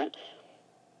bit different.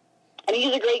 And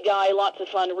he's a great guy, lots of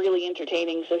fun, really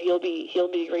entertaining, so he'll be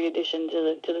a great addition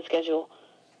to the schedule.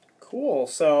 Cool.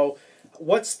 So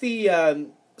what's the...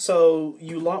 so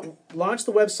you launched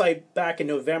the website back in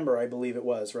November, I believe it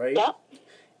was, right? Yeah.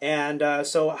 And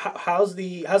so how's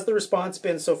the response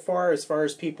been so far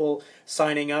as people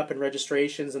signing up and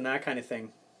registrations and that kind of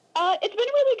thing? It's been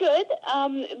really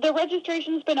good. The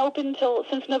registration's been open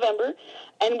since November,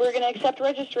 and we're going to accept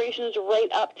registrations right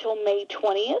up till May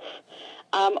 20th.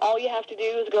 All you have to do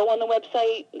is go on the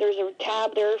website. There's a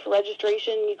tab there for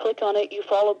registration. You click on it. You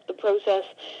follow the process.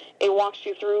 It walks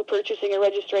you through purchasing a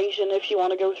registration. If you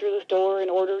want to go through the store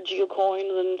and order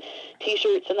geocoins and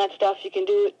T-shirts and that stuff, you can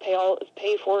do it.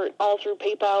 Pay for it all through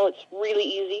PayPal. It's really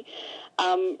easy.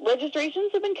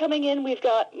 Registrations have been coming in. We've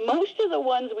got most of the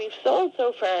ones we've sold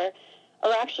so far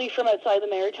are actually from outside the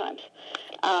Maritimes.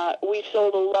 We've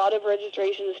sold a lot of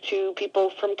registrations to people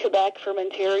from Quebec, from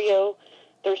Ontario.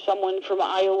 There's someone from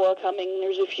Iowa coming.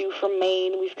 There's a few from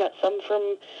Maine. We've got some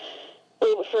from a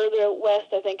little bit further out west,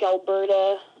 I think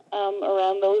Alberta,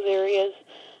 around those areas.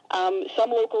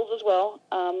 Some locals as well.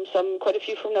 Quite a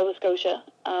few from Nova Scotia.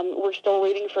 We're still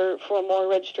waiting for more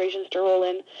registrations to roll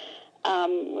in.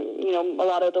 A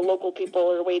lot of the local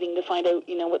people are waiting to find out,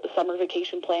 what the summer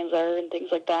vacation plans are and things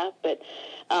like that. But,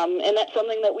 and that's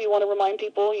something that we want to remind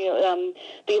people. The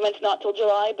event's not till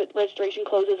July, but registration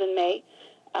closes in May.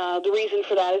 The reason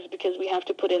for that is because we have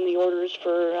to put in the orders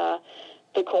for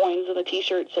the coins and the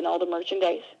T-shirts and all the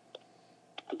merchandise.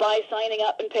 By signing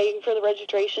up and paying for the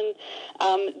registration,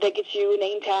 that gets you a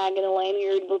name tag and a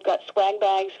lanyard. We've got swag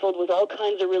bags filled with all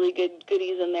kinds of really good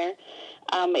goodies in there.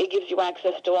 It gives you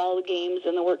access to all the games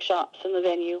and the workshops and the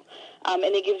venue, and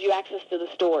it gives you access to the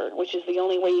store, which is the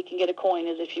only way you can get a coin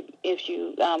is if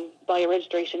you buy a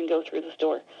registration and go through the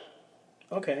store.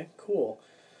 Okay, cool.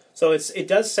 So it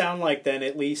does sound like then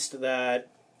at least that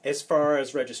as far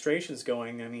as registrations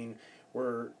going, I mean,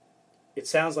 it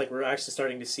sounds like we're actually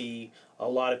starting to see a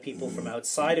lot of people from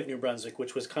outside of New Brunswick,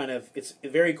 which was it's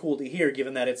very cool to hear,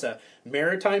 given that it's a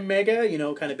maritime mega,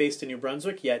 kind of based in New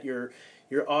Brunswick, yet your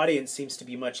audience seems to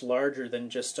be much larger than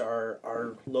just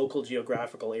our local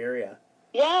geographical area.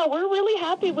 Yeah, we're really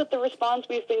happy with the response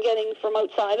we've been getting from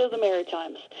outside of the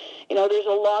Maritimes. There's a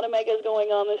lot of megas going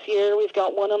on this year. We've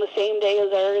got one on the same day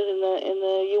as ours in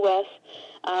the U.S.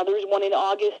 There's one in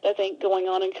August, I think, going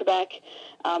on in Quebec.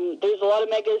 There's a lot of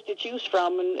megas to choose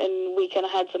from, and we kind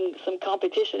of had some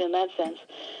competition in that sense.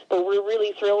 But we're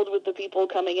really thrilled with the people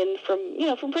coming in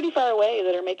from pretty far away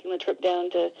that are making the trip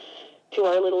down to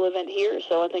our little event here.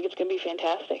 So I think it's going to be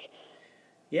fantastic.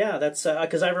 Yeah, that's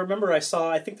because I remember I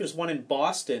think there's one in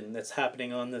Boston that's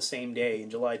happening on the same day,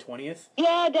 July 20th.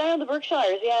 Yeah, down in the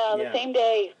Berkshires, on the same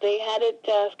day. They had it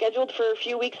scheduled for a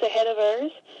few weeks ahead of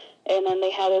ours, and then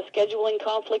they had a scheduling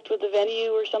conflict with the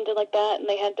venue or something like that, and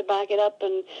they had to back it up,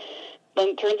 and then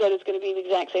it turns out it's going to be the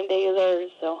exact same day as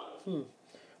ours. So.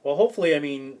 Well, hopefully,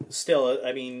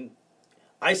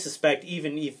 I suspect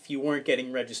even if you weren't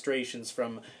getting registrations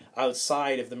from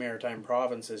outside of the Maritime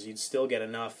provinces, you'd still get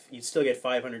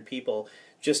 500 people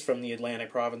just from the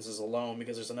Atlantic provinces alone,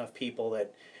 because there's enough people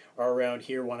that are around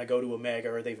here want to go to a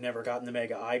Mega, or they've never gotten the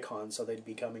Mega icon, so they'd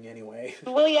be coming anyway.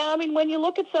 Well, yeah, I mean, when you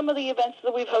look at some of the events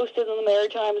that we've hosted in the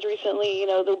Maritimes recently, you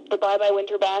know, the Bye Bye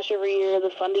Winter Bash every year, the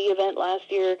Fundy event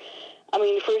last year, I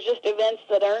mean, for just events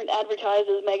that aren't advertised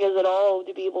as megas at all,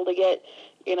 to be able to get,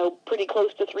 you know, pretty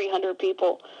close to 300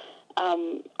 people,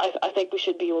 I think we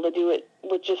should be able to do it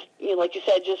with just, you know, like you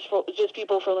said, just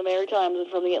people from the Maritimes and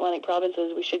from the Atlantic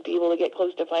provinces. We should be able to get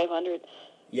close to 500.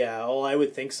 Yeah, well, I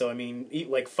would think so. I mean,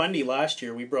 like Fundy last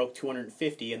year, we broke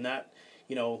 250, and that,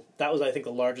 you know, that was, I think,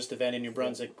 the largest event in New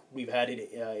Brunswick we've had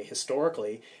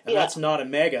historically, and that's not a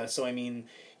Mega. So, I mean,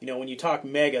 you know, when you talk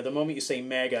Mega, the moment you say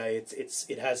Mega,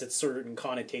 it has its certain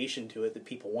connotation to it that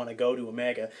people want to go to a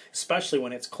Mega, especially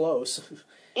when it's close.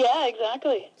 Yeah,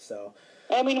 exactly. So,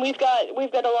 I mean, we've got a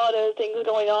lot of things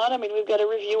going on. I mean, we've got a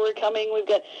reviewer coming. We've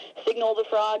got Signal the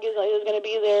Frog is going to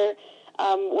be there.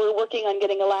 We're working on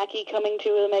getting a lackey coming to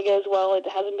the Mega as well. It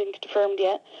hasn't been confirmed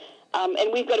yet.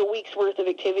 And we've got a week's worth of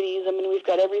activities. I mean, we've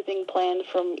got everything planned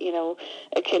from, you know,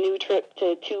 a canoe trip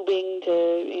to tubing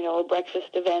to, you know, a breakfast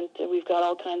event. We've got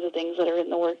all kinds of things that are in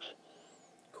the works.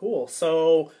 Cool.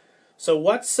 So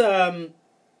what's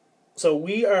so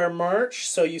we are March.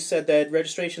 So you said that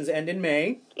registrations end in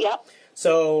May. Yeah.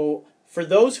 So for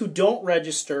those who don't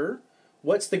register,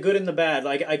 what's the good and the bad?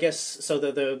 Like, I guess, so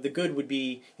the good would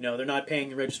be, you know, they're not paying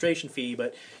the registration fee,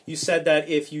 but you said that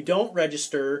if you don't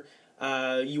register,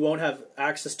 you won't have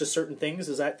access to certain things.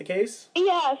 Is that the case?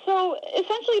 Yeah, so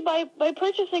essentially by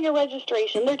purchasing a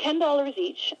registration, they're $10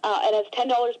 each, and it's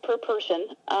 $10 per person.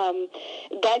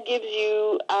 That gives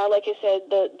you, like I said,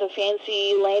 the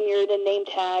fancy lanyard and name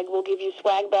tag. Will give you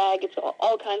swag bag. It's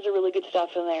all kinds of really good stuff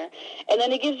in there. And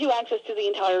then it gives you access to the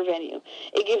entire venue.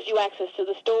 It gives you access to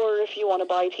the store if you want to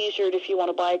buy a T-shirt, if you want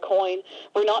to buy a coin.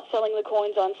 We're not selling the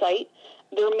coins on site.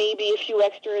 There may be a few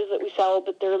extras that we sell,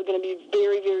 but they're going to be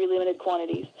very, very limited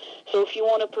quantities. So if you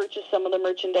want to purchase some of the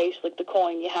merchandise, like the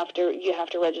coin, you have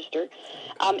to register.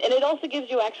 And it also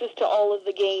gives you access to all of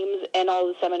the games and all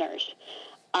the seminars.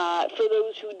 For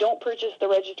those who don't purchase the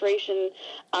registration,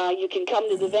 you can come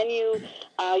to the venue,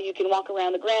 you can walk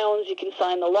around the grounds, you can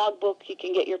sign the logbook, you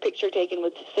can get your picture taken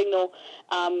with the Signal,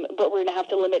 but we're going to have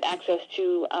to limit access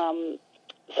to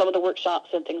some of the workshops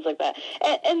and things like that.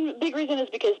 And big reason is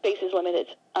because space is limited.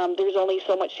 There's only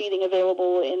so much seating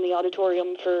available in the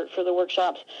auditorium for the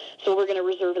workshops, so we're going to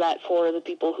reserve that for the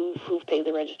people who've paid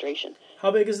the registration.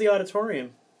 How big is the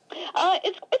auditorium?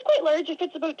 It's quite large. It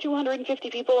fits about 250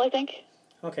 people, I think.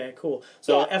 Okay, cool.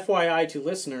 So FYI to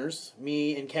listeners,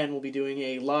 me and Ken will be doing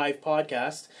a live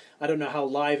podcast. I don't know how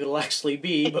live it'll actually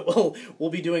be, but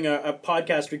we'll be doing a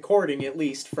podcast recording at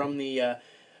least from the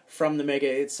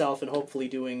Mega itself, and hopefully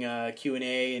doing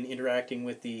Q&A and interacting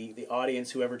with the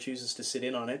audience, whoever chooses to sit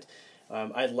in on it.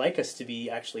 I'd like us to be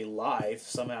actually live,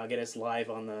 somehow get us live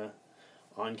on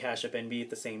Cash Up NB at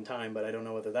the same time, but I don't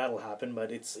know whether that'll happen,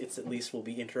 but it's at least will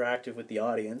be interactive with the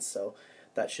audience, so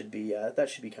that should be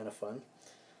kind of fun.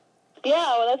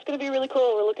 Yeah, well, that's going to be really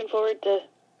cool. We're looking forward to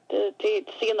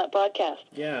seeing that podcast.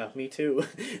 Yeah, me too.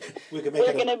 We're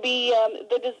going to be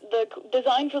the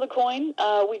design for the coin.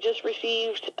 We just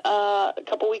received a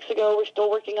couple weeks ago. We're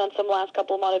still working on some last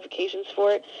couple of modifications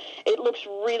for it. It looks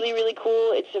really, really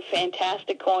cool. It's a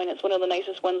fantastic coin. It's one of the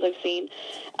nicest ones I've seen.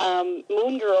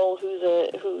 Moon Girl, who's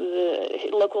a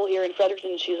local here in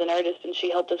Fredericton, she's an artist, and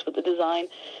she helped us with the design.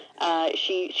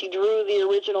 She drew the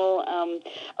original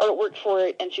artwork for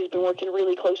it, and she's been working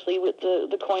really closely with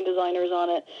the coin designers on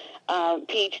it.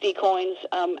 PhD Coins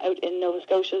out in Nova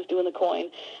Scotia is doing the coin.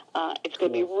 It's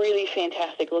going to be a really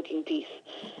fantastic looking piece.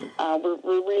 We're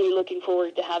really looking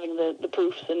forward to having the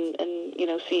proofs and you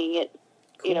know, seeing it,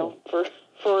 cool. You know, for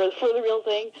the real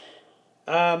thing.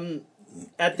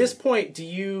 At this point,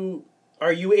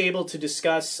 are you able to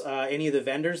discuss any of the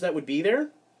vendors that would be there?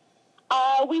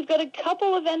 We've got a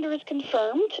couple of vendors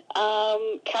confirmed.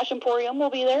 Cash Emporium will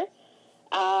be there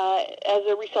as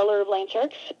a reseller of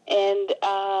Landsharks, and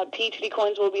PhD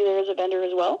Coins will be there as a vendor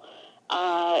as well.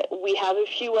 We have a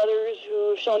few others who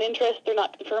have shown interest. They're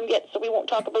not confirmed yet, so we won't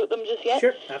talk about them just yet.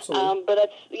 Sure, absolutely. But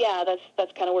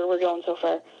that's kind of where we're going so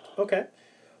far. Okay,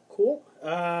 cool.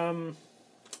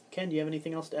 Ken, do you have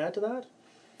anything else to add to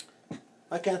that?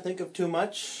 I can't think of too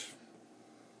much.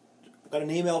 Got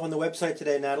an email on the website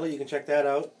today, Natalie. You can check that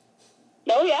out.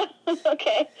 Oh, yeah?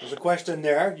 Okay. There's a question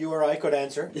there you or I could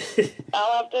answer.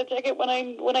 I'll have to check it when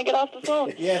I get off the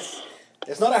phone. Yes.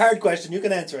 It's not a hard question. You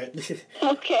can answer it.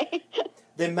 Okay.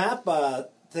 The map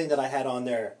thing that I had on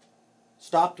there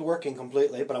stopped working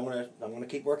completely, but I'm gonna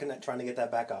keep working at trying to get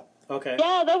that back up. Okay.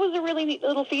 Yeah, that was a really neat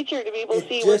little feature to be able to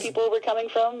see where people were coming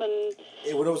from, and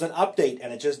it was an update,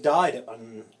 and it just died.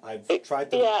 And I've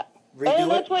tried to redo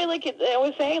that's it. why, like I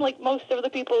was saying, like most of the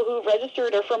people who've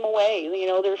registered are from away. You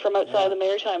know, they're from outside the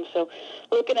Maritimes. So,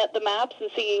 looking at the maps and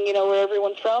seeing, you know, where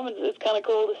everyone's from, it's kind of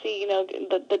cool to see, you know,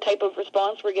 the type of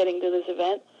response we're getting to this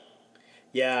event.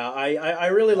 Yeah, I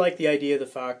really like the idea of the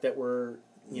fact that we're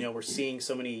seeing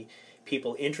so many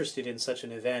people interested in such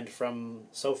an event from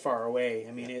so far away.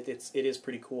 I mean, it is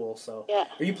pretty cool. So, Yeah.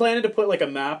 Are you planning to put like a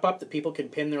map up that people can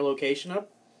pin their location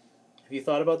up? Have you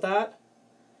thought about that?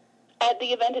 At the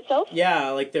event itself? Yeah,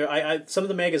 like some of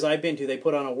the megas I've been to, they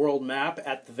put on a world map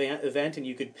at the event, and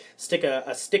you could stick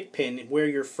a stick pin where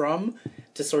you're from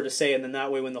to sort of say, and then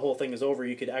that way, when the whole thing is over,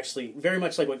 you could actually, very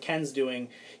much like what Ken's doing,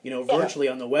 you know, virtually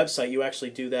on the website, you actually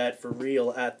do that for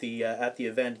real at the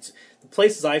event. The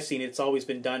places I've seen, it's always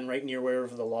been done right near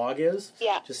wherever the log is.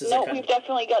 Yeah. Just as No, we've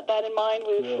definitely got that in mind.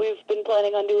 We've been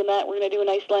planning on doing that. We're going to do a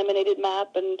nice laminated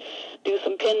map and do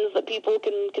some pins that people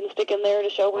can stick in there to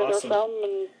show where they're from.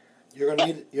 And you're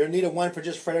gonna need a one for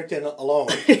just Fredericton alone.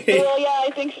 well, yeah, I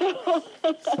think so.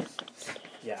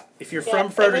 Yeah, if you're from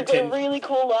We've Fredericton. got a really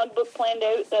cool logbook planned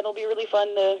out. That'll be really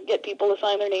fun to get people to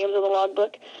sign their names in the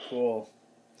logbook. Cool.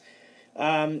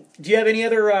 Do you have any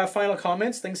other final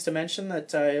comments, things to mention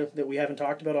that we haven't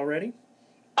talked about already?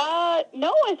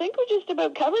 No, I think we just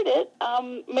about covered it.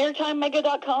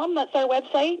 MaritimeMega.com, that's our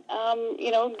website.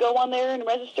 You know, go on there and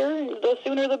register. The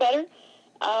sooner the better.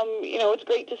 You know, it's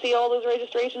great to see all those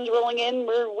registrations rolling in.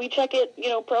 We check it, you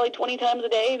know, probably 20 times a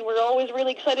day, and we're always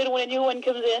really excited when a new one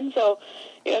comes in. So,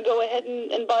 you know, go ahead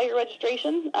and buy your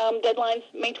registration. Deadline's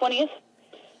May 20th.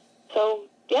 So,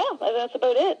 yeah, that's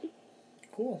about it.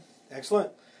 Cool.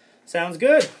 Excellent. Sounds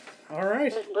good. All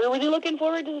right. We're really looking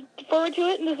forward to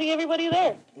it and to see everybody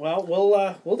there. Well,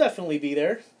 we'll definitely be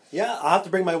there. Yeah, I'll have to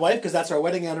bring my wife because that's our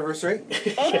wedding anniversary.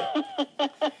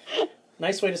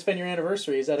 Nice way to spend your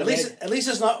anniversary. Is that at least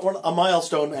it's not a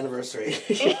milestone anniversary.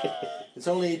 It's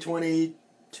only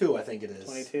 22, I think it is.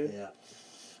 22? Yeah.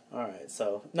 All right,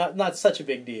 so not such a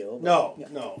big deal. No.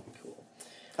 Cool.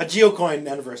 A geocoin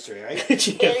anniversary, right? There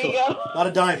you go. Not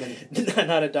a diamond.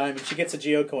 Not a diamond. She gets a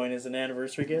geocoin as an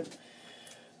anniversary gift.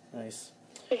 Nice.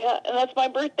 Yeah, and that's my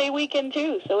birthday weekend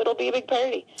too, so it'll be a big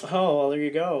party. Oh, well, there you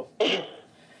go.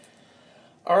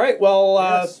 All right, well,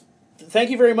 Yes.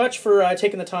 Thank you very much for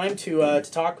taking the time to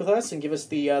talk with us and give us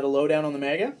the lowdown on the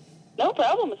Mega. No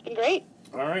problem. It's been great.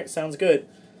 All right, sounds good.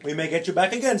 We may get you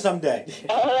back again someday.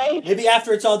 All right. Maybe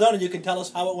after it's all done and you can tell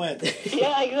us how it went.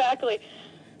 Yeah, exactly.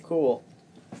 Cool.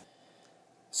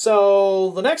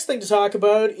 So the next thing to talk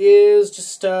about is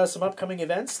just some upcoming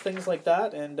events, things like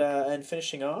that, and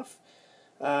finishing off.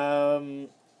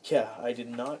 Yeah, I did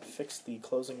not fix the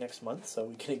closing next month, so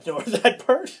we can ignore that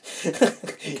part.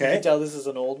 Okay. You can tell this is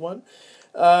an old one.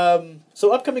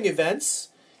 So upcoming events,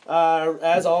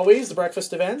 as always, the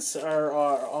breakfast events are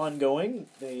ongoing.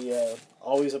 They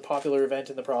always a popular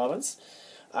event in the province.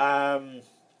 Mactaquac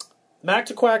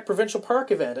Provincial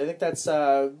Park event. I think that's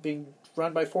being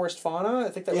run by Forest Fauna. I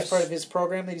think that was part of his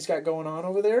program that he's got going on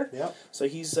over there. Yep. So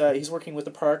he's working with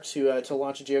the park to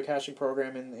launch a geocaching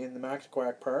program in the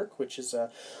Mactaquac Park, which is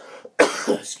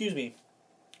excuse me,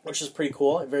 which is pretty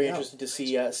cool. I'm very interested to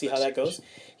see how that goes.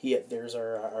 There's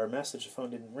our message. The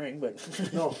phone didn't ring, but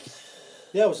No.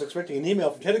 Yeah, I was expecting an email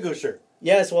from Tedagusher.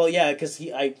 yes, well, yeah, because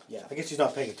I guess he's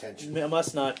not paying attention. it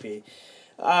must not be.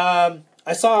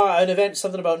 I saw an event,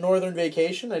 something about Northern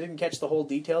Vacation. I didn't catch the whole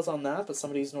details on that, but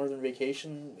somebody's Northern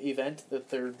Vacation event that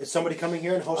they're... Is somebody coming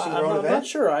here and hosting their own I'm event? not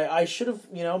sure. I should have,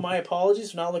 my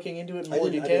apologies for not looking into it in more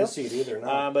detail. I didn't see it either,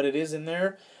 no. But it is in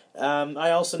there. I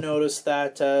also noticed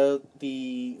that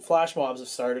the flash mobs have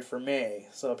started for May,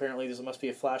 so apparently there must be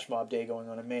a flash mob day going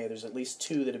on in May. There's at least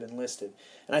 2 that have been listed.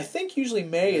 And I think usually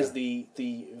May is the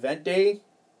event day.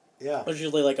 Yeah. There's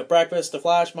usually like a breakfast, a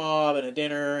flash mob, and a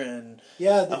dinner, and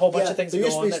a whole bunch of things there that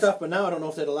used go to on. be stuff, but now I don't know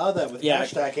if they'd allow that with cash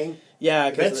stacking. Yeah,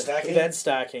 event stacking. Event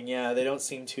stacking, yeah. They don't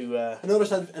seem to... I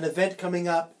noticed an event coming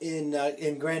up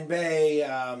in Grand Bay,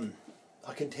 a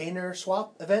container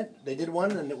swap event. They did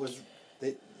one, and it was...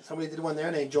 Somebody did one there,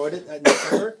 and they enjoyed it in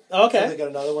December. Okay. So they got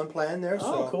another one planned there.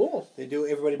 Oh, so cool.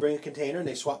 Everybody bring a container, and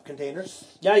they swap containers.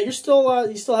 Yeah, you still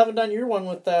haven't done your one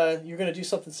with... you're going to do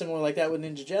something similar like that with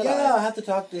Ninja Jedi. Yeah, I'll have to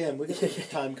talk to him. We got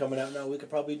time coming out now. We could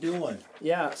probably do one.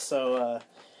 Yeah, so...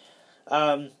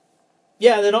 yeah,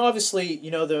 then obviously,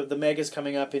 the Mega's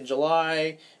coming up in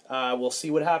July. We'll see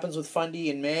what happens with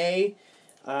Fundy in May.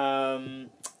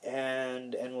 And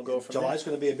we'll go from July's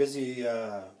going to be a busy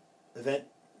event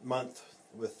month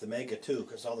with the Mega too,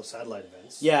 because all the satellite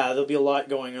events. Yeah, there'll be a lot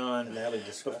going on. And that'll be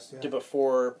discussed. Yeah.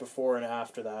 Before and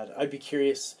after that, I'd be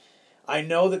curious. I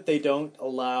know that they don't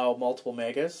allow multiple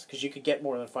megas because you could get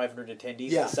more than 500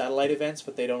 attendees Yeah. at satellite events,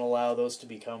 but they don't allow those to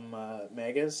become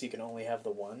megas. You can only have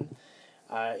the one.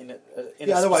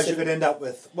 Otherwise you could end up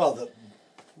with, well, the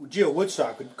Geo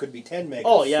Woodstock could be 10 megas.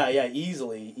 Oh yeah,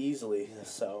 easily. Yeah.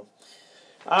 So,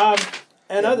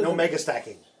 no mega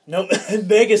stacking. no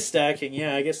mega stacking.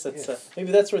 Yeah, I guess that's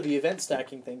maybe that's where the event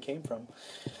stacking thing came from.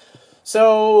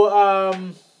 So,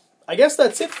 I guess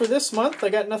that's it for this month. I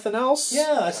got nothing else.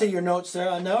 Yeah, I see your notes there.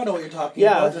 Now I know what you're talking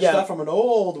about. There's stuff from an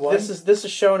old one. This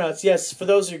is show notes. Yes, for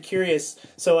those who are curious.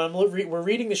 So we're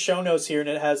reading the show notes here, and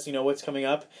it has what's coming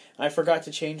up. I forgot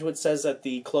to change what it says at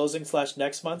the closing /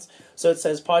 next month. So it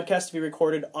says podcast to be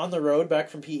recorded on the road back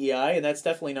from PEI, and that's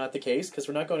definitely not the case because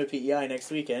we're not going to PEI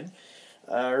next weekend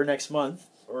or next month,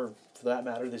 or for that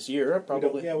matter, this year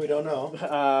probably. We don't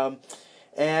know.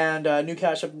 And New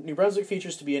Cash Up New Brunswick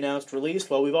features to be announced, released.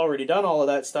 Well, we've already done all of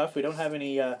that stuff. We don't have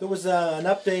any... There was an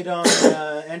update on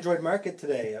Android Market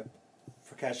today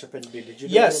for Cash Up NB. Did you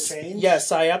do a little change?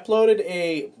 Yes, I uploaded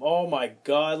a... Oh my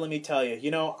God, let me tell you.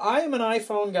 I am an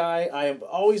iPhone guy. I have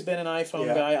always been an iPhone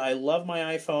guy. I love my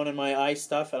iPhone and my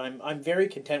iStuff, and I'm very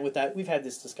content with that. We've had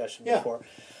this discussion before.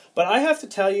 But I have to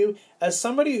tell you, as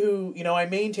somebody who, I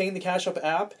maintain the Cash Up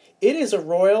app, it is a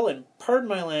royal, and pardon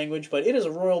my language, but it is a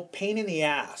royal pain in the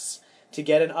ass to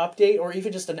get an update or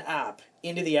even just an app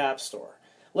into the App Store.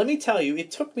 Let me tell you, it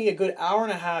took me a good hour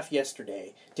and a half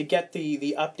yesterday to get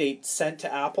the update sent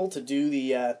to Apple to do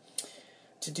the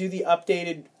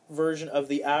updated version of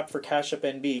the app for Cash Up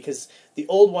NB, because the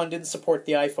old one didn't support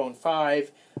the iPhone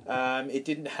 5. It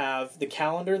didn't have the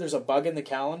calendar. There's a bug in the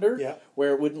calendar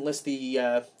where it wouldn't list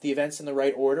the events in the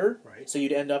right order. Right. So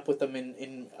you'd end up with them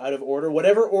in out of order.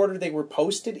 Whatever order they were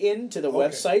posted in to the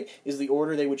website is the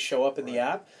order they would show up in the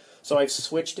app. So I've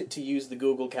switched it to use the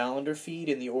Google Calendar feed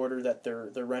in the order that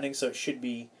they're running. So it should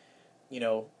be,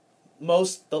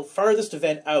 the farthest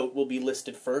event out will be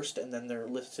listed first, and then they're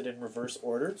listed in reverse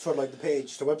order. Sort of like the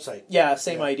page, the website. Yeah,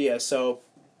 same idea. So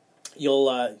you'll,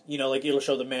 it'll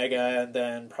show the mega, and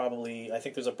then probably, I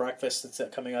think there's a breakfast that's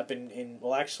coming up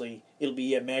it'll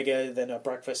be a mega, then a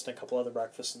breakfast, and a couple other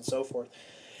breakfasts, and so forth.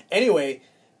 Anyway,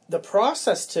 the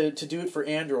process to do it for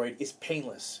Android is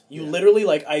painless. You literally,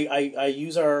 I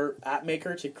use our app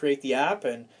maker to create the app,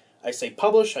 and I say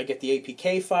publish, I get the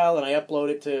APK file, and I upload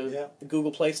it to the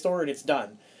Google Play Store, and it's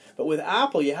done. But with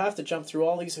Apple, you have to jump through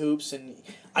all these hoops, and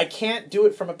I can't do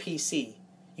it from a PC.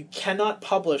 You cannot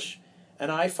publish an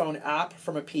iPhone app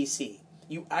from a PC.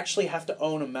 You actually have to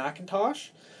own a Macintosh.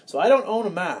 So I don't own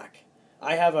a Mac.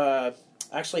 I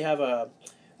actually have a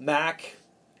Mac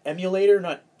emulator,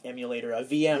 not emulator, a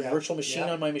VM, virtual machine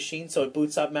on my machine, so it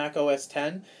boots up Mac OS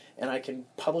X, and I can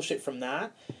publish it from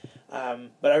that.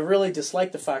 But I really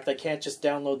dislike the fact I can't just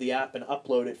download the app and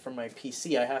upload it from my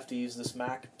PC. I have to use this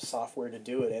Mac software to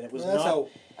do it, and it was that's how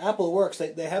Apple works.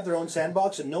 They have their own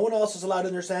sandbox, and no one else is allowed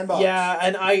in their sandbox. Yeah,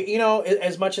 and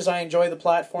as much as I enjoy the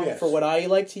platform for what I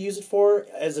like to use it for,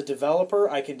 as a developer,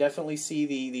 I can definitely see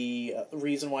the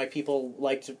reason why people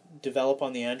like to develop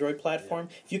on the Android platform.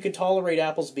 Yeah. If you can tolerate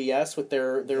Apple's BS with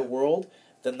their world,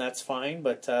 then that's fine.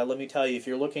 But let me tell you, if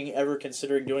you're ever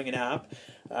considering doing an app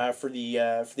for the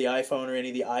iPhone or any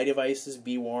of the iDevices,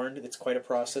 be warned, it's quite a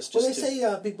process. They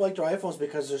say people like their iPhones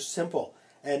because they're simple,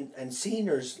 and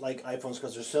seniors like iPhones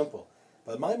because they're simple.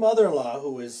 But my mother-in-law,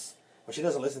 she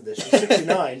doesn't listen to this, she's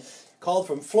 69, called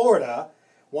from Florida,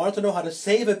 wanted to know how to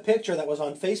save a picture that was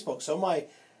on Facebook. So my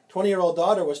 20-year-old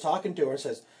daughter was talking to her and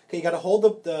says, "Okay, you got to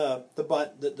hold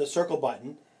the circle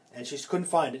button," and she couldn't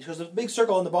find it. She goes, "There's a big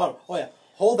circle on the bottom." "Oh yeah,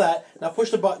 hold that. Now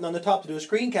push the button on the top to do a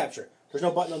screen capture." "There's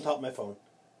no button on top of my phone."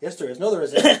 "Yes, there is." "No, there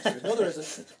isn't." Yes, there is. "No, there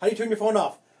isn't." "How do you turn your phone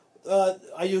off?"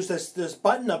 "I use this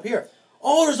button up here."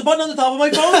 "Oh, there's a button on the top of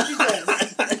my phone," she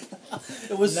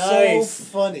says. It was so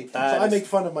funny. So I make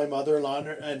fun of my mother-in-law,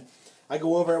 and I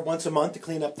go over once a month to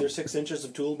clean up their 6 inches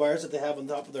of toolbars that they have on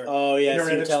top of their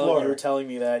Internet Explorer. You were telling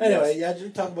me that.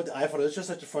 Anyway, talk about the iPhone. It's just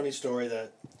such a funny story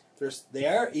that they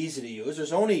are easy to use.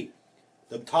 There's only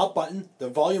the top button, the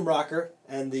volume rocker,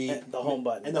 and the home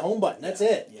button. And the home button. That's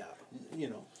it. Yeah.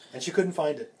 And she couldn't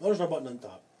find it. No, there's no button on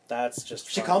top. That's just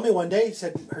She called me one day,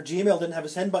 said her Gmail didn't have a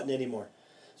send button anymore.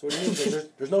 So what do you mean?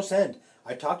 There's no send.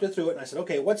 I talked her through it, and I said,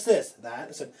 "Okay, what's this?" "That."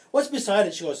 I said, "What's beside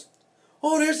it?" She goes,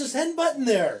 "Oh, there's a send button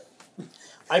there."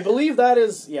 I believe that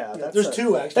is, there's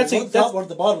two, actually. One at the top, one at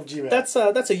the bottom of Gmail.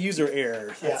 That's a user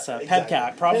error. That's exactly.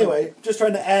 PEBCAT. Probably. Anyway, just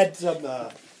trying to add some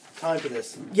time to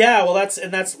this. Yeah, well,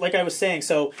 that's like I was saying.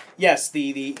 So yes,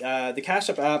 the Cash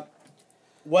Up app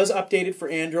was updated for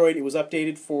Android. It was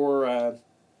updated for,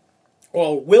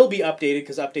 will be updated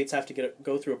because updates have to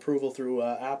go through approval through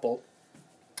Apple.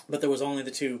 but there was only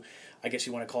the two, I guess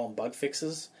you want to call them bug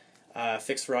fixes,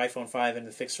 fix for iPhone 5 and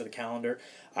the fix for the calendar.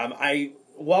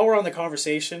 While we're on the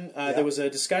conversation, there was a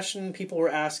discussion. People were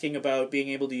asking about being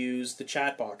able to use the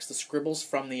chat box, the scribbles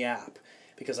from the app,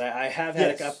 because I have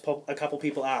had a couple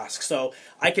people ask. So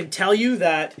I can tell you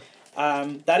that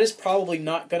that is probably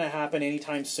not going to happen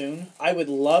anytime soon. I would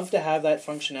love to have that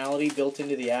functionality built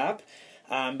into the app,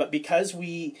 but because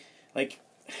we,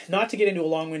 not to get into a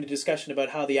long-winded discussion about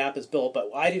how the app is built, but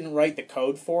I didn't write the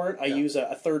code for it. I use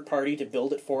a third party to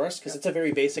build it for us because it's a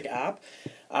very basic app.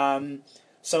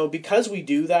 So because we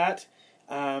do that,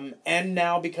 and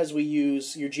now because we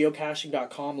use your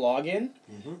geocaching.com login,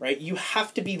 right, you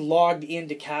have to be logged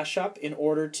into CacheUp in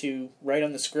order to write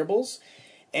on the scribbles.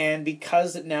 And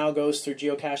because it now goes through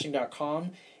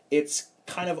geocaching.com, it's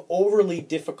kind of overly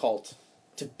difficult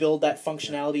to build that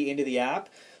functionality into the app.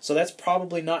 So that's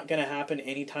probably not going to happen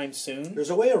anytime soon. There's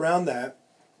a way around that.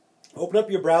 Open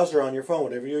up your browser on your phone,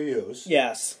 whatever you use.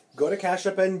 Yes. Go to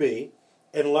CacheUp NB,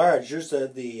 enlarge. Use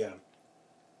the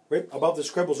right above the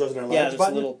scribbles, there's an enlarge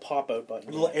button. A little pop-out button.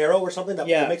 A little arrow or something that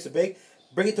makes it big.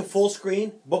 Bring it to full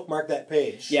screen. Bookmark that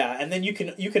page. Yeah, and then you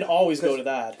can always go to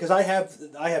that. Because I have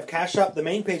CacheUp, the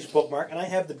main page bookmark, and I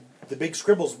have the big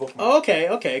scribbles bookmark. Oh,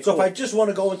 okay. So cool. if I just want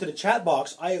to go into the chat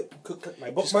box, I click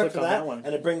my bookmark for that one,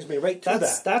 and it brings me right to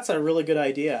that. That's a really good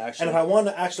idea, actually. And if I want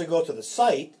to actually go to the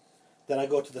site, then I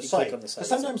go to the site. Click on the site.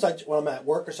 Because sometimes when I'm at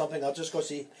work or something, I'll just go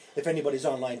see if anybody's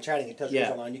online chatting. It tells you who's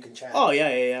online, you can chat. Oh,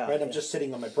 yeah. Right? I'm just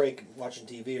sitting on my break watching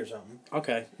TV or something.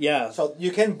 Okay, yeah. So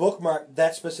you can bookmark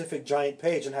that specific giant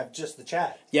page and have just the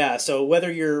chat. Yeah, so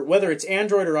whether it's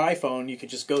Android or iPhone, you could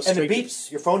just go straight. And it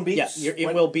beeps. Your phone beeps. Yeah,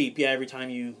 it will beep. Yeah, every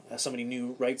time somebody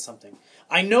new writes something.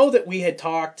 I know that we had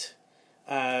talked.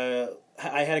 I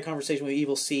had a conversation with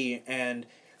Evil C, and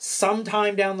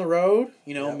sometime down the road,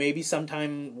 maybe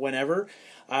sometime whenever,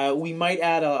 we might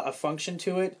add a function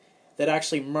to it that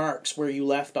actually marks where you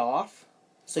left off.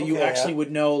 So you actually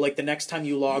would know, the next time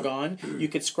you log on, you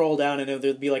could scroll down and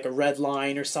there'd be a red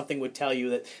line or something would tell you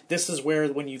that this is where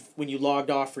when you logged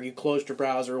off or you closed your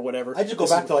browser or whatever. I just go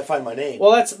back till I find my name.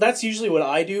 Well, that's usually what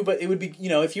I do, but it would be,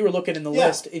 if you were looking in the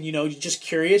list and you're just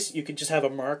curious, you could just have a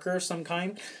marker of some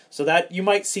kind. So that you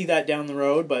might see that down the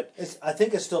road, but I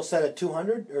think it's still set at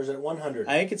 200 or is it 100?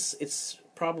 I think it's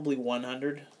probably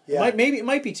 100. Yeah. It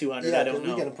might be 200. I don't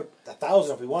know. We can put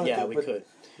 1,000 if we wanted to. Yeah, we could.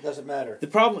 It doesn't matter. The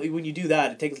problem when you do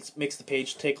that, it makes the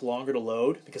page take longer to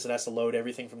load because it has to load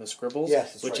everything from the scribbles.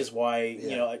 Yes, that's which right. is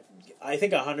why I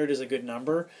think 100 is a good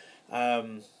number.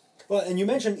 Well, and you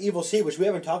mentioned Evil C, which we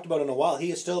haven't talked about in a while.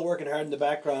 He is still working hard in the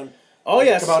background. Oh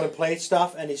yes, come out and play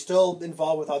stuff, and he's still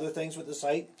involved with other things with the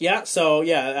site. Yeah, so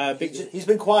he's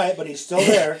been quiet, but he's still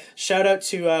there.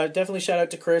 Definitely shout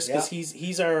out to Chris because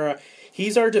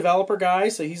he's our developer guy.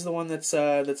 So he's the one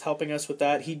that's helping us with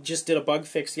that. He just did a bug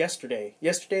fix yesterday,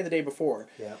 the day before.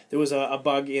 Yeah, there was a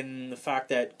bug in the fact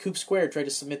that Coop Squared tried to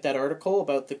submit that article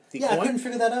about the coin. I couldn't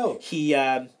figure that out. He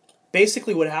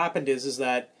basically what happened is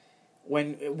that.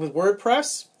 With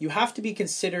WordPress, you have to be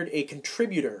considered a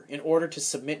contributor in order to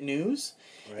submit news.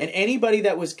 Right. And anybody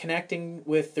that was connecting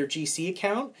with their GC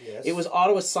account, it was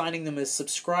auto-assigning them as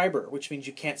subscriber, which means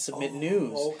you can't submit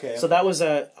news. Okay. So that was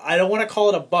I don't want to call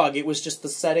it a bug, it was just the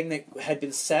setting that had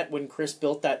been set when Chris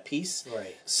built that piece.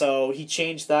 Right. So he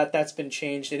changed that, that's been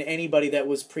changed, and anybody that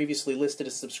was previously listed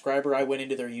as subscriber, I went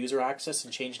into their user access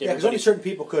and changed everybody. Yeah, because only certain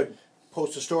people could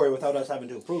post a story without us having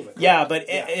to approve it. Correct? Yeah,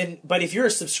 but if you're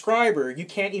a subscriber, you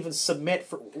can't even submit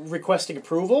for requesting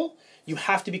approval. You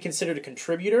have to be considered a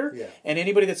contributor. Yeah. And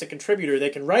anybody that's a contributor, they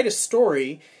can write a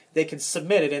story, they can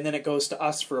submit it, and then it goes to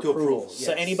us for approval. Yes.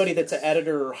 So anybody that's an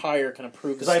editor or higher can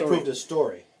approve the story. Because I approved his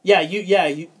story.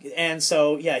 And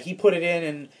so he put it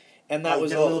in, and that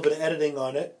was did a little bit of editing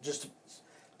on it, just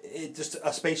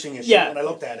a spacing issue. Yeah. When I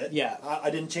looked at it, yeah, I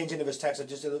didn't change any of his text. I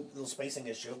just did a little spacing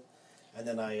issue, and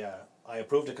then I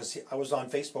approved it because I was on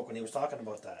Facebook when he was talking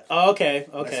about that. Oh, okay.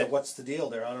 And I said, "What's the deal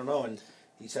there? I don't know." And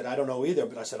he said, "I don't know either."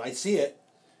 But I said, "I see it.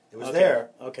 It was there."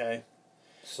 Okay.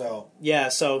 So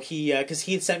so he because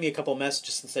he had sent me a couple of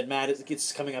messages and said, "Matt,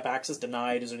 it's coming up. Access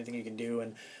denied. Is there anything you can do?"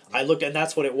 And I looked, and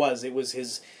that's what it was. It was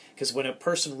his. Because when a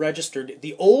person registered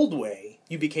the old way,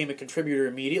 you became a contributor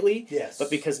immediately. Yes. But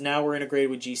because now we're integrated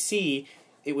with GC,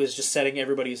 it was just setting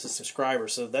everybody as a subscriber.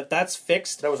 So that's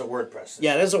fixed. That was a WordPress issue.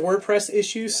 Yeah, that was a WordPress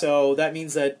issue. Yeah. So that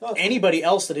means that anybody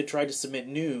else that had tried to submit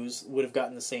news would have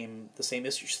gotten the same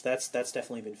issue. So that's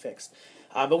definitely been fixed.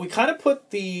 But we kind of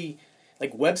put the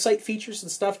website features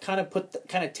and stuff. Kind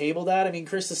of tabled that. I mean,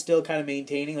 Chris is still kind of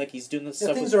maintaining. He's doing this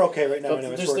stuff. Things are okay right now.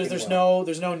 There's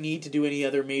no need to do any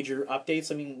other major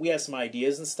updates. I mean, we have some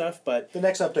ideas and stuff, but the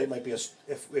next update might be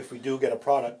if we do get a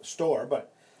product store,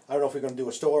 but. I don't know if we're going to do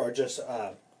a store or just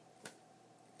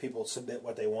people submit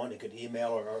what they want. You could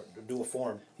email or do a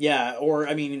form. Yeah, or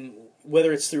I mean,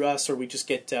 whether it's through us or we just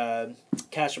get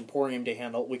Cash Emporium to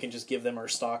handle, we can just give them our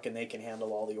stock and they can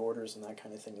handle all the orders and that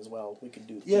kind of thing as well. We could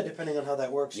do. Yeah, depending on how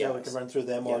that works. Yeah, Yeah, we can run through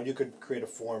them, or you could create a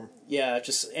form. Yeah,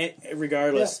 just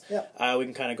regardless, Yeah, we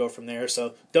can kind of go from there.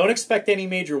 So don't expect any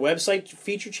major website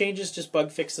feature changes, just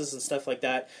bug fixes and stuff like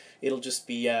that. It'll just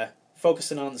be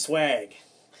focusing on the swag.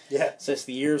 Yeah. So it's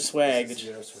the year of swag. This is the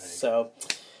year of swag. So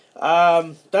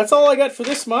that's all I got for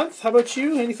this month. How about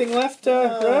you? Anything left,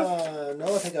 Rev?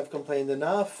 No, I think I've complained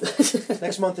enough.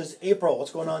 Next month is April.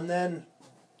 What's going on then?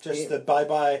 Just the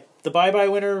bye-bye. The Bye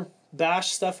Winter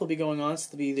Bash stuff will be going on.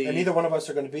 So And neither one of us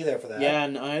are going to be there for that. Yeah,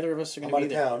 neither of us are going to be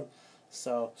there. Town.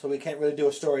 So we can't really do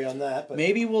a story on that. But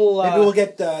maybe we'll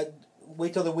get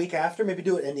wait till the week after. Maybe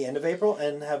do it in the end of April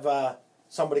and have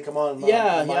somebody come on.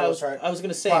 I was going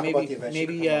to say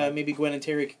maybe Gwen and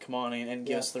Terry could come on and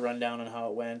give us the rundown on how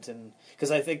it went, and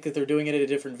because I think that they're doing it at a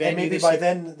different venue. And maybe by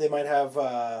then they might have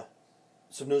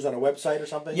some news on a website or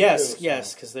something. Yes,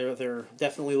 because they're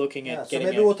definitely looking at. So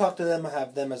maybe we'll talk to them and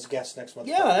have them as guests next month.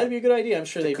 Yeah, that'd be a good idea. I'm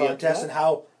sure they'd be up to that. And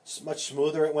how much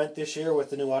smoother it went this year with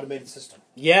the new automated system.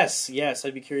 Yes,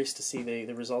 I'd be curious to see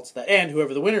the results of that, and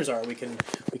whoever the winners are, we can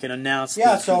announce.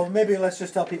 Yeah, so maybe let's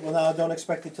just tell people now. Don't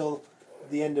expect it till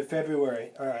the end of February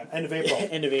or end of April.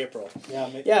 End of April. Yeah,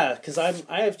 yeah, because I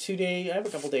have a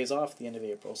couple days off at the end of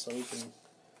April, so we can.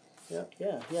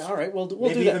 Yeah. All right, we'll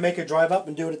maybe do that. even make a drive up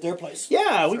and do it at their place.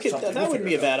 Yeah, we could. That wouldn't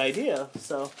be a bad idea.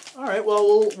 So, all right,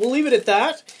 well, we'll leave it at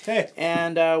that. Okay,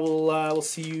 and we'll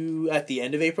see you at the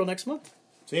end of April next month.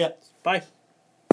 See ya. Bye.